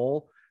and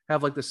Cole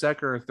have the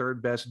second or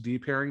third best D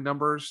pairing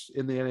numbers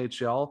in the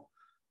NHL.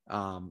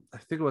 I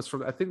think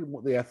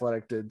The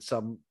Athletic did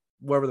some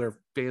whatever their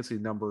fancy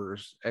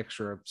numbers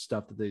extra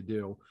stuff that they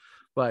do.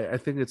 But I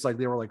think it's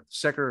they were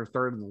second or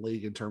third in the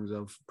league in terms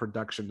of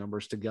production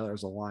numbers together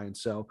as a line.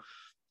 So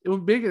it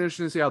would be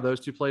interesting to see how those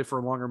two play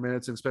for longer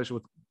minutes, and especially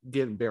with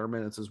getting Bear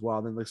minutes as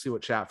well. Then let's see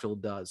what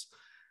Chatfield does.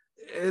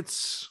 It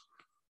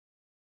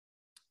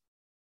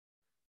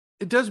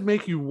does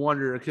make you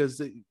wonder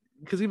because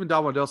even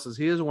Don Waddell says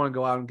he doesn't want to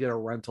go out and get a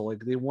rental.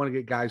 They want to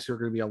get guys who are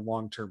going to be a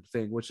long-term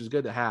thing, which is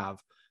good to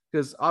have,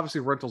 because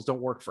obviously rentals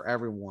don't work for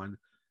everyone.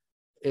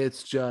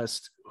 It's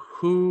just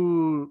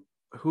who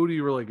do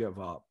you really give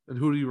up and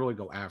who do you really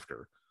go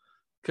after?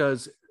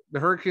 Because the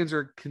Hurricanes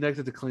are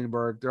connected to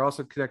Klingberg. They're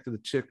also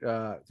connected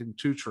to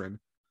Tutrin.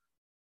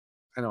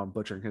 I know I'm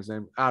butchering his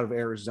name, out of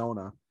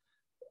Arizona.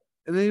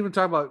 And they even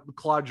talk about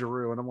Claude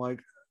Giroux. And I'm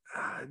like,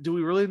 do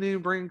we really need to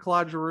bring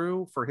Claude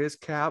Giroux for his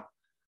cap?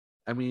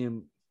 I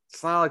mean,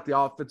 it's not like the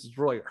offense is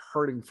really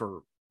hurting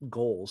for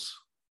goals.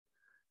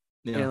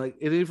 Yeah. And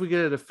if we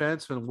get a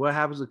defenseman, what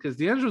happens? Because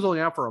D'Angelo's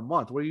only out for a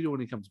month. What do you do when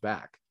he comes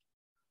back?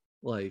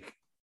 We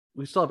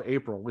still have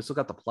April. We still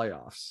got the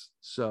playoffs.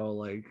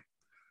 So and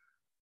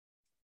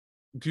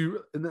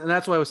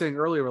that's why I was saying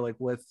earlier,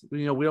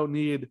 we don't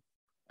need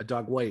a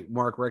Doug White,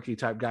 Mark Recchi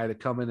type guy to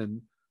come in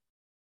and,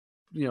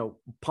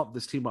 pump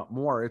this team up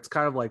more. It's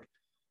kind of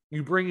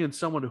you bring in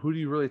someone, who do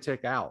you really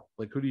take out?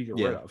 Who do you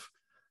get rid of?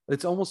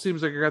 It almost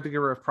seems like you're going to have to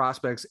get rid of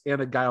prospects and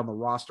a guy on the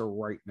roster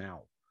right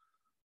now.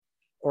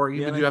 Or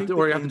even you have to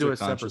do a conscious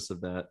separate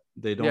of that.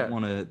 They don't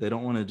want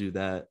to do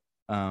that.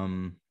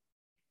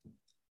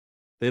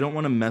 They don't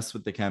want to mess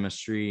with the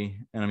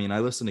chemistry. And I mean, I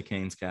listened to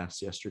Kane's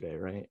cast yesterday,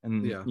 right?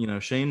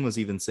 And Shane was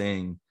even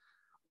saying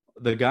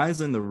the guys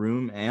in the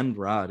room, and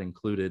Rod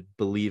included,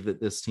 believe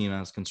that this team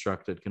as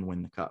constructed can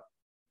win the cup.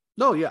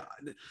 No, yeah.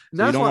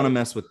 So you don't want to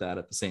mess with that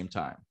at the same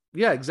time.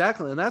 Yeah,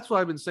 exactly. And that's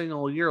what I've been saying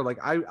all year.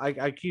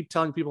 I keep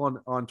telling people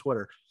on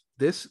Twitter,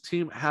 this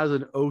team has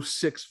an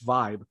 06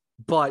 vibe,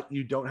 but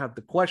you don't have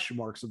the question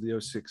marks of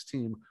the 06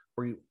 team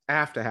where you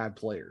have to have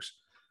players.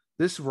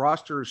 This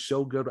roster is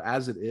so good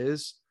as it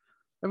is.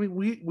 I mean,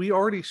 we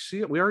already see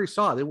it. We already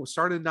saw it. They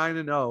started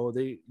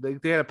 9-0.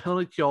 They had a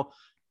penalty kill.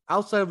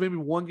 Outside of maybe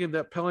one game,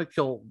 that penalty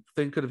kill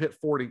thing could have hit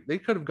 40. They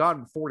could have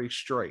gotten 40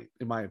 straight,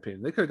 in my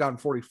opinion. They could have gotten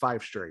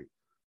 45 straight.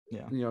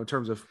 Yeah. In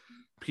terms of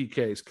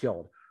PKs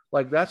killed.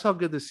 That's how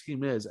good this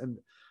team is. And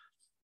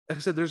like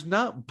I said, there's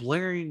not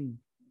blaring,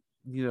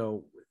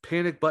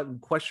 panic button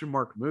question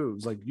mark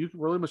moves. You can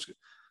really much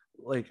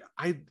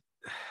I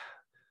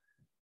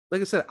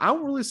said, I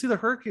don't really see the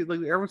Hurricanes.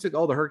 Everyone's saying,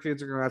 oh, the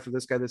Hurricanes are going after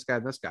this guy,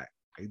 and this guy.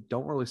 I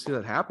don't really see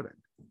that happening.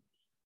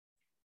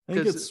 I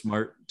think it's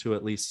smart to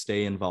at least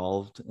stay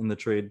involved in the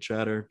trade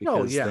chatter,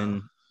 because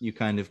then you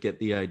kind of get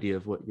the idea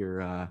of what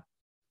your,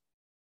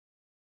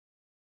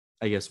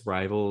 I guess,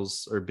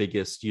 rivals or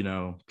biggest,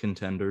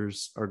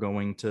 contenders are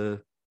going to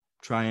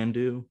try and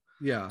do.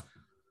 Yeah.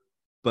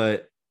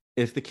 But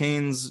if the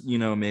Canes,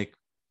 make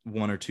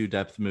one or two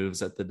depth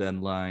moves at the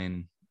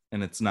deadline,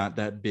 and it's not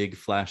that big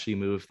flashy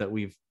move that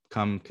we've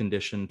come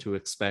conditioned to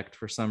expect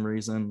for some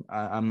reason,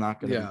 I'm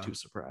not going to be too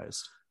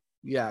surprised.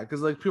 Yeah,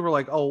 because people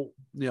are oh,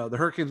 the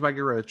Hurricanes might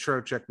get rid of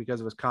Trocheck because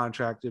of his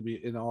contract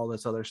and all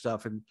this other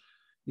stuff, and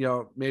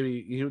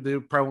maybe they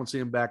probably won't see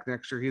him back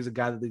next year. He's a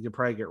guy that they can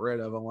probably get rid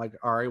of. I'm like,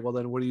 all right, well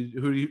then who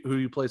do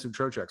you place in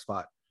Trocheck's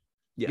spot?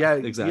 Yeah,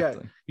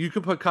 exactly. Yeah, you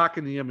could put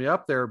Kotkaniemi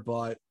up there,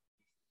 but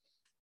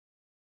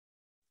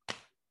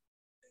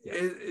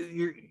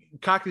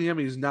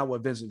Kotkaniemi is not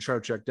what Vincent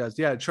Trocheck does.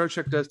 Yeah,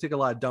 Trocheck does take a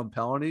lot of dumb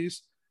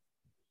penalties,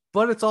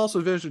 but it's also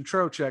Vincent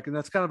Trocheck, and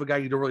that's kind of a guy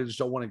you don't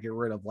want to get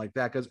rid of like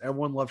that because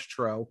everyone loves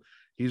Tro.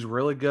 He's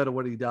really good at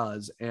what he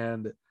does,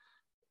 and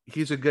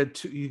he's a good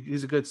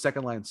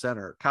second line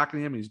center.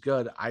 Kotkaniemi's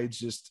good.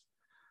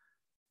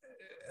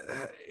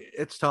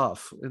 It's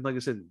tough, and like I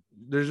said,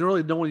 there's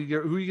really no one who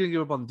are you going to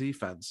give up on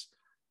defense.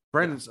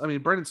 Brendan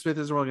Smith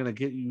isn't really going to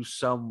get you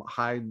some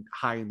high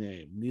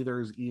name. Neither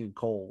is Ian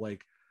Cole.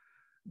 Like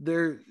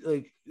they're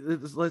like,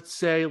 let's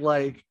say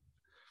like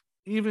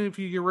even if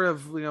you get rid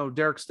of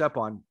Derek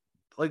Stepan,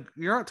 like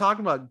you're not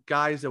talking about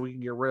guys that we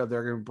can get rid of.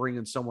 They're going to bring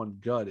in someone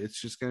good. It's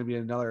just going to be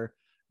another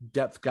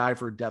depth guy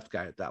for depth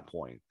guy at that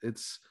point.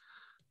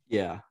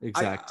 Yeah,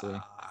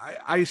 exactly.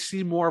 I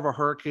see more of a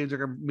Hurricanes.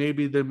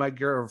 Maybe they might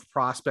get rid of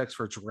prospects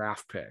for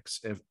draft picks,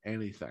 if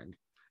anything.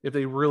 If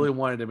they really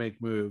wanted to make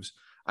moves,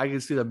 I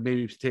can see them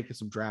maybe taking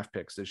some draft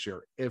picks this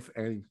year, if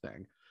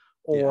anything.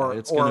 Or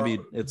it's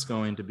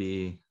going to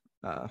be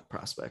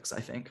prospects,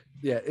 I think.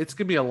 Yeah, it's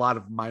going to be a lot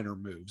of minor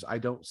moves. I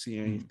don't see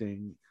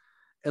anything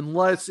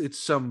unless it's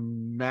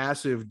some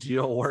massive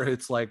deal where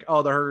it's like,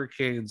 oh, the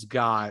Hurricanes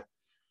got,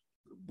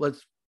 for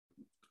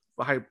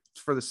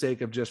the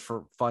sake of just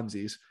for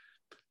funsies,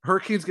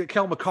 Hurricanes get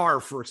Kel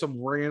McCarr for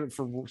some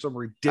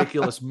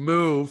ridiculous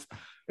move,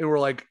 and we're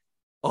like,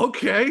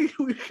 okay,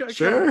 we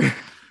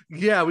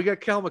got we got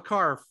Kel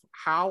McCarr.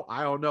 How?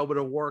 I don't know, but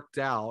it worked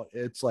out.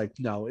 It's like,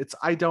 no,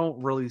 I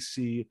don't really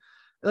see,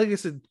 like I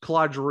said,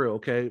 Claude Giroux.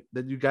 Okay,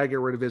 then you gotta get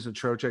rid of Vincent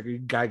Trocheck, or you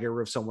gotta get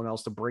rid of someone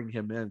else to bring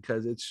him in,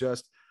 because it's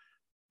just,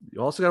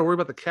 you also gotta worry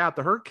about the cap.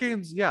 The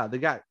Hurricanes,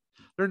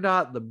 they're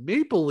not the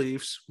Maple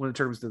Leafs when in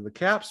terms of the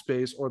cap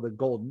space or the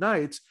Golden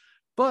Knights,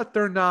 but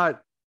they're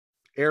not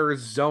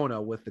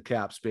Arizona with the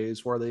cap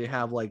space where they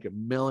have like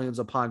millions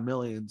upon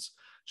millions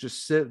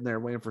just sitting there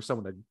waiting for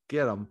someone to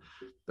get them.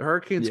 The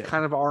Hurricanes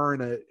kind of are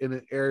in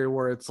an area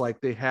where it's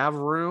like they have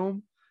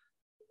room,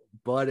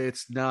 but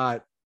it's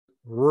not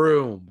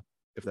room,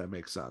 if that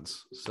makes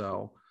sense.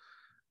 So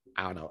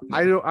I don't know.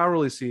 I don't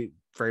really see it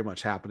very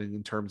much happening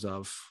in terms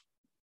of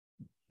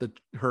the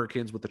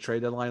Hurricanes with the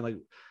trade deadline. Like,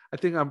 I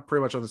think I'm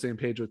pretty much on the same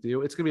page with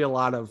you. It's going to be a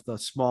lot of the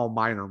small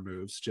minor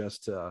moves,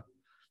 just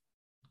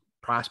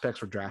prospects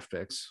for draft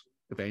picks,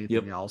 if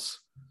anything else,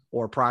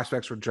 or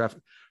prospects for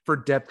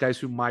depth guys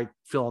who might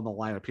fill in the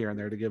lineup here and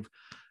there to give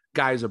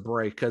guys a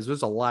break, because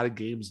there's a lot of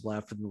games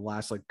left in the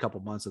last like couple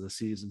months of the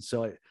season.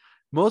 So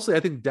mostly I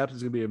think depth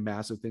is going to be a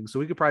massive thing. So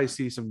we could probably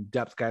see some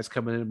depth guys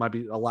coming in. It might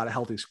be a lot of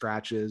healthy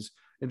scratches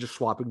and just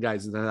swapping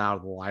guys in and out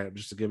of the lineup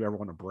just to give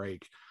everyone a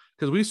break.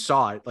 Because we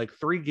saw it like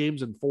 3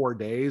 games in 4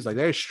 days. Like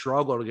they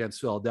struggled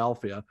against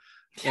Philadelphia.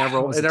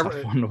 Everyone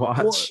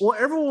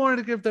wanted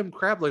to give them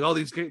crap. Like, oh,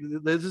 these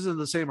games, this isn't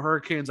the same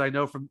Hurricanes I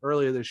know from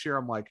earlier this year.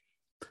 I'm like,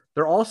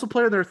 they're also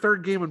playing their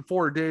 3rd game in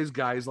 4 days,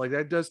 guys. Like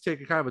that does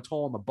take a kind of a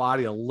toll on the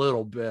body a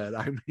little bit.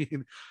 I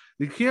mean,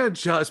 you can't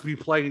just be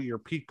playing at your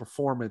peak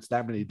performance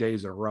that many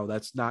days in a row.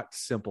 That's not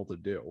simple to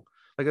do.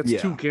 Like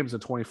it's 2 games in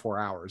 24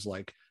 hours.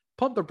 Like,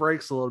 pump the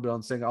brakes a little bit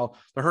on saying, oh,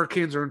 the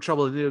Hurricanes are in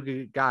trouble. They need to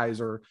get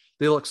guys, or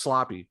they look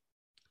sloppy.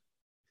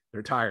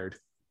 They're tired.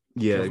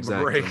 Yeah,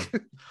 exactly.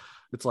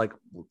 It's like,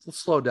 let's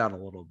slow down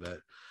a little bit.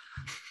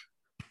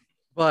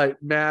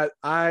 But Matt,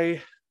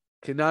 I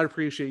cannot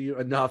appreciate you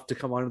enough to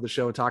come onto the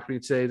show and talk to me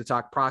today, to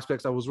talk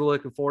prospects. I was really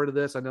looking forward to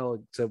this. I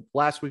know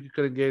last week you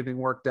couldn't get anything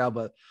worked out,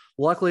 but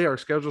luckily our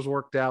schedules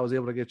worked out. I was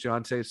able to get you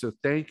on today. So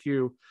thank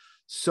you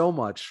so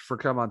much for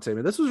coming on today,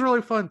 man. This was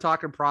really fun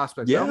talking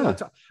prospects. Yeah.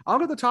 I'm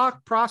going to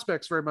talk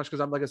prospects very much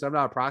because I'm, like I said, I'm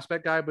not a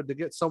prospect guy, but to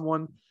get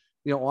someone,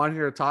 on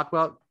here to talk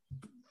about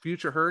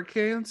future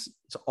Hurricanes,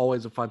 it's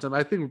always a fun time.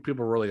 I think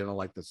people are really going to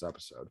like this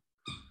episode.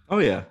 Oh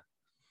yeah.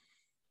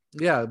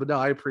 Yeah, but no,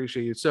 I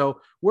appreciate you. So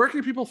where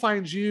can people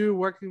find you?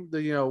 Where can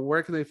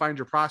they find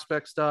your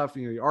prospect stuff,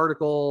 your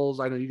articles?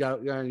 I know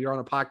you're on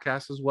a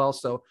podcast as well.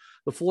 So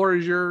the floor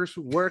is yours.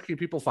 Where can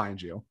people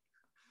find you?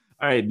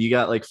 All right, you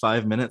got like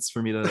 5 minutes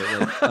for me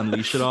to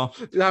unleash it all.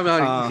 I'm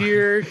like,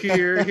 here.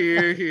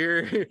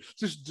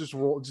 Just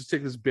roll. Just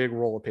take this big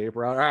roll of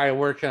paper out. All right,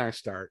 where can I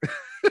start?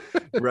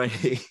 Right.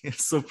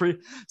 So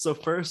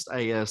first,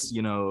 I guess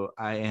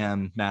I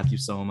am Matthew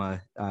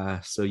Soma.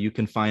 So you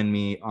can find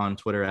me on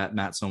Twitter at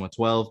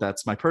MattSoma12.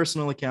 That's my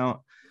personal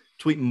account.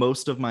 Tweet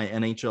most of my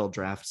NHL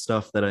draft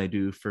stuff that I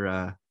do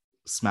for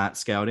SMAT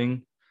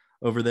scouting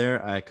over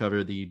there. I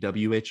cover the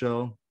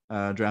WHL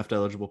draft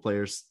eligible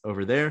players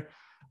over there.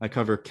 I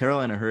cover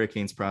Carolina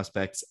Hurricanes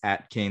prospects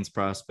at Canes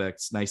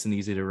Prospects, nice and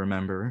easy to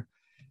remember.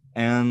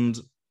 And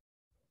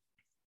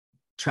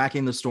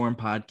Tracking the Storm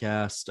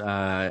podcast,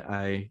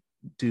 I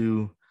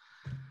do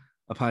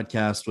a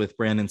podcast with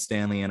Brandon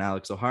Stanley and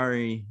Alex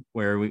O'Hari,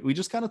 where we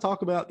just kind of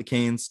talk about the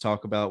Canes,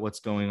 talk about what's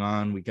going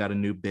on. We got a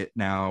new bit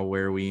now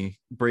where we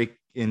break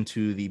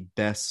into the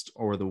best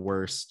or the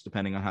worst,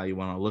 depending on how you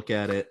want to look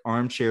at it,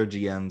 armchair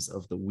GMs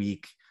of the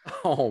week.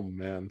 Oh,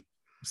 man.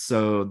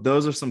 So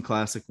those are some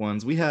classic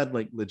ones. We had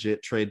like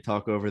legit trade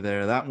talk over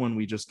there. That one,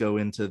 we just go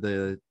into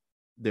the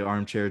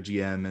armchair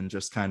GM and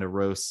just kind of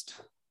roast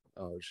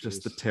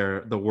just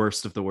the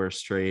worst of the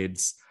worst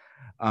trades.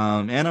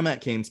 And I'm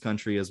at Kane's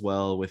Country as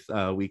well with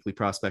weekly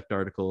prospect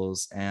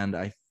articles. And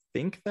I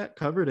think that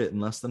covered it in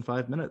less than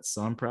 5 minutes.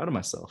 So I'm proud of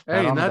myself.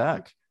 Hey, on the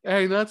back.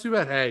 Hey, not too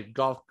bad. Hey,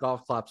 golf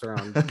claps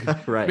around.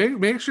 Right.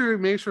 Make sure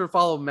to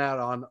follow Matt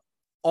on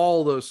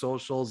all those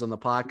socials and the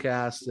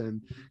podcast,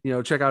 and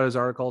check out his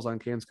articles on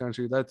Kane's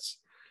Country.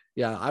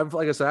 I've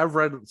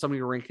read some of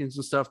your rankings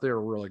and stuff. They're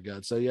really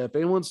good. So yeah, if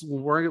anyone's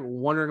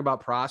wondering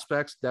about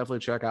prospects, definitely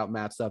check out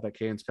Matt's stuff at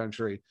Kane's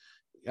Country,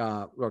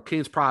 or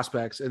Kane's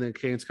Prospects, and then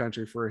Kane's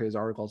Country for his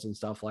articles and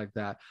stuff like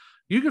that.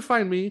 You can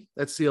find me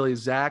at CLE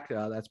Zach.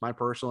 That's my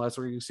personal. That's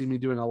where you can see me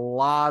doing a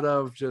lot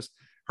of just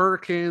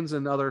Hurricanes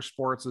and other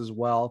sports as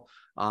well.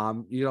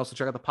 You can also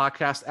check out the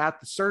podcast at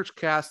the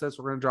Searchcast. That's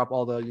where we're going to drop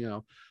all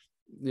the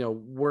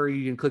where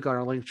you can click on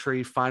our link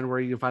tree, find where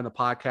you can find the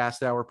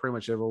podcast at. We're pretty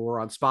much everywhere. We're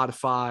on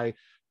Spotify,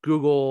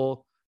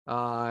 Google.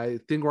 I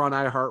think we're on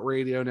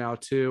iHeartRadio now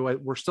too.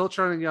 We're still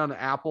trying to get on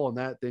Apple, and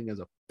that thing is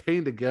a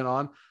pain to get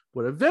on,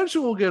 but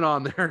eventually we'll get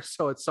on there.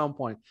 So at some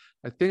point,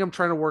 I think I'm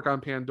trying to work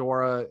on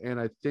Pandora, and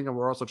I think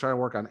we're also trying to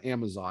work on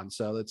Amazon.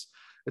 So it's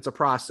a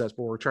process,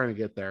 but we're trying to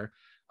get there.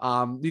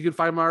 You can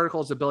find my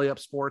articles at Belly Up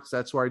Sports.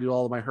 That's where I do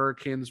all of my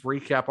Hurricanes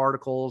recap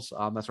articles.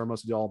 That's where I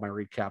mostly do all of my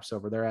recaps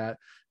over there at.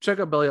 Check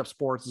out Belly Up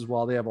Sports as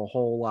well. They have a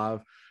whole lot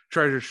of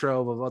treasure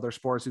trove of other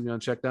sports. You can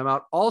check them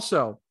out.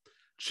 Also,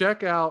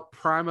 check out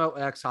Primo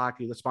X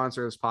Hockey, the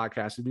sponsor of this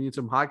podcast. If you need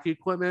some hockey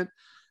equipment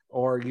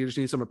or you just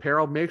need some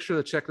apparel, make sure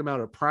to check them out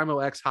at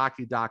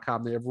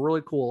primoxhockey.com. They have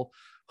really cool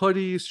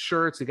hoodies,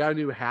 shirts. They got a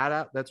new hat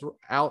out that's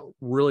out,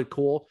 really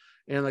cool.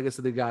 And like I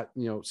said, they got,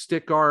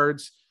 stick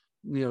guards.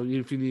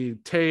 If you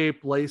need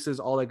tape, laces,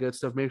 all that good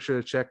stuff, make sure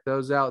to check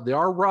those out. They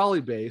are Raleigh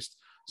based,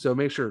 so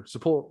make sure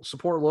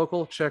support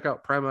local. Check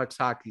out Primo X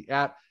Hockey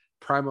at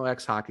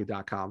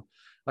primoxhockey.com.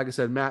 Like I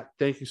said, Matt,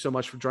 thank you so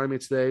much for joining me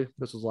today.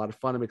 This was a lot of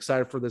fun. I'm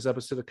excited for this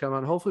episode to come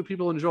on. Hopefully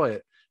people enjoy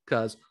it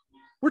because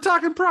we're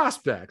talking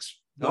prospects.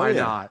 Why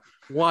not?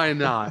 Why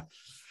not?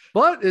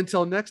 But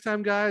until next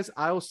time, guys,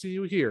 I will see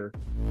you here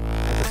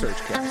at the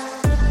Searchcast.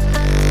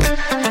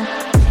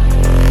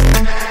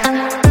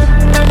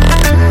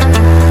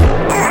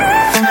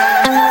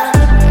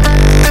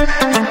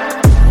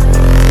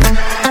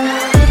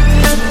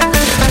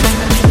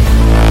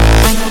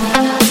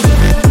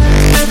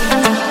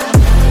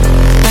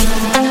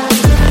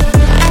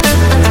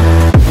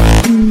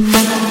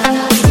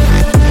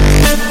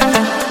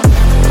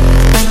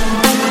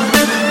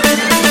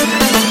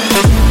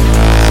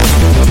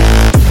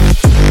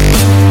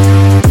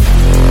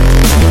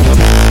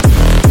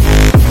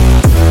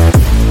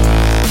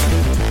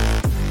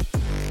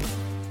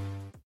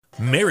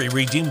 Mary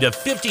redeemed a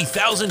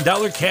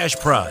 $50,000 cash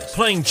prize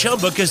playing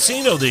Chumba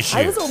Casino this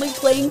year. I was only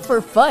playing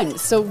for fun,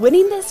 so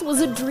winning this was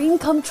a dream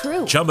come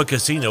true. Chumba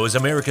Casino is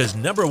America's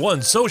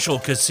 #1 social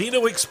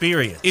casino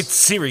experience. It's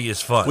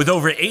serious fun. With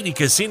over 80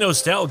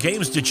 casino-style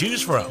games to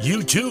choose from,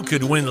 you too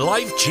could win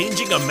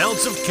life-changing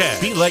amounts of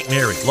cash. Be like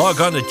Mary. Log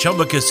on to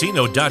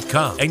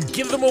ChumbaCasino.com and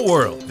give them a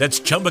whirl.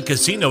 That's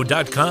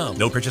ChumbaCasino.com.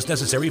 No purchase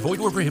necessary. Void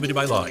where prohibited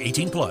by law.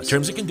 18+.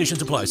 Terms and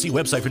conditions apply. See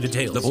website for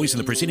details. The voice in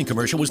the preceding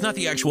commercial was not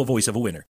the actual voice of a winner.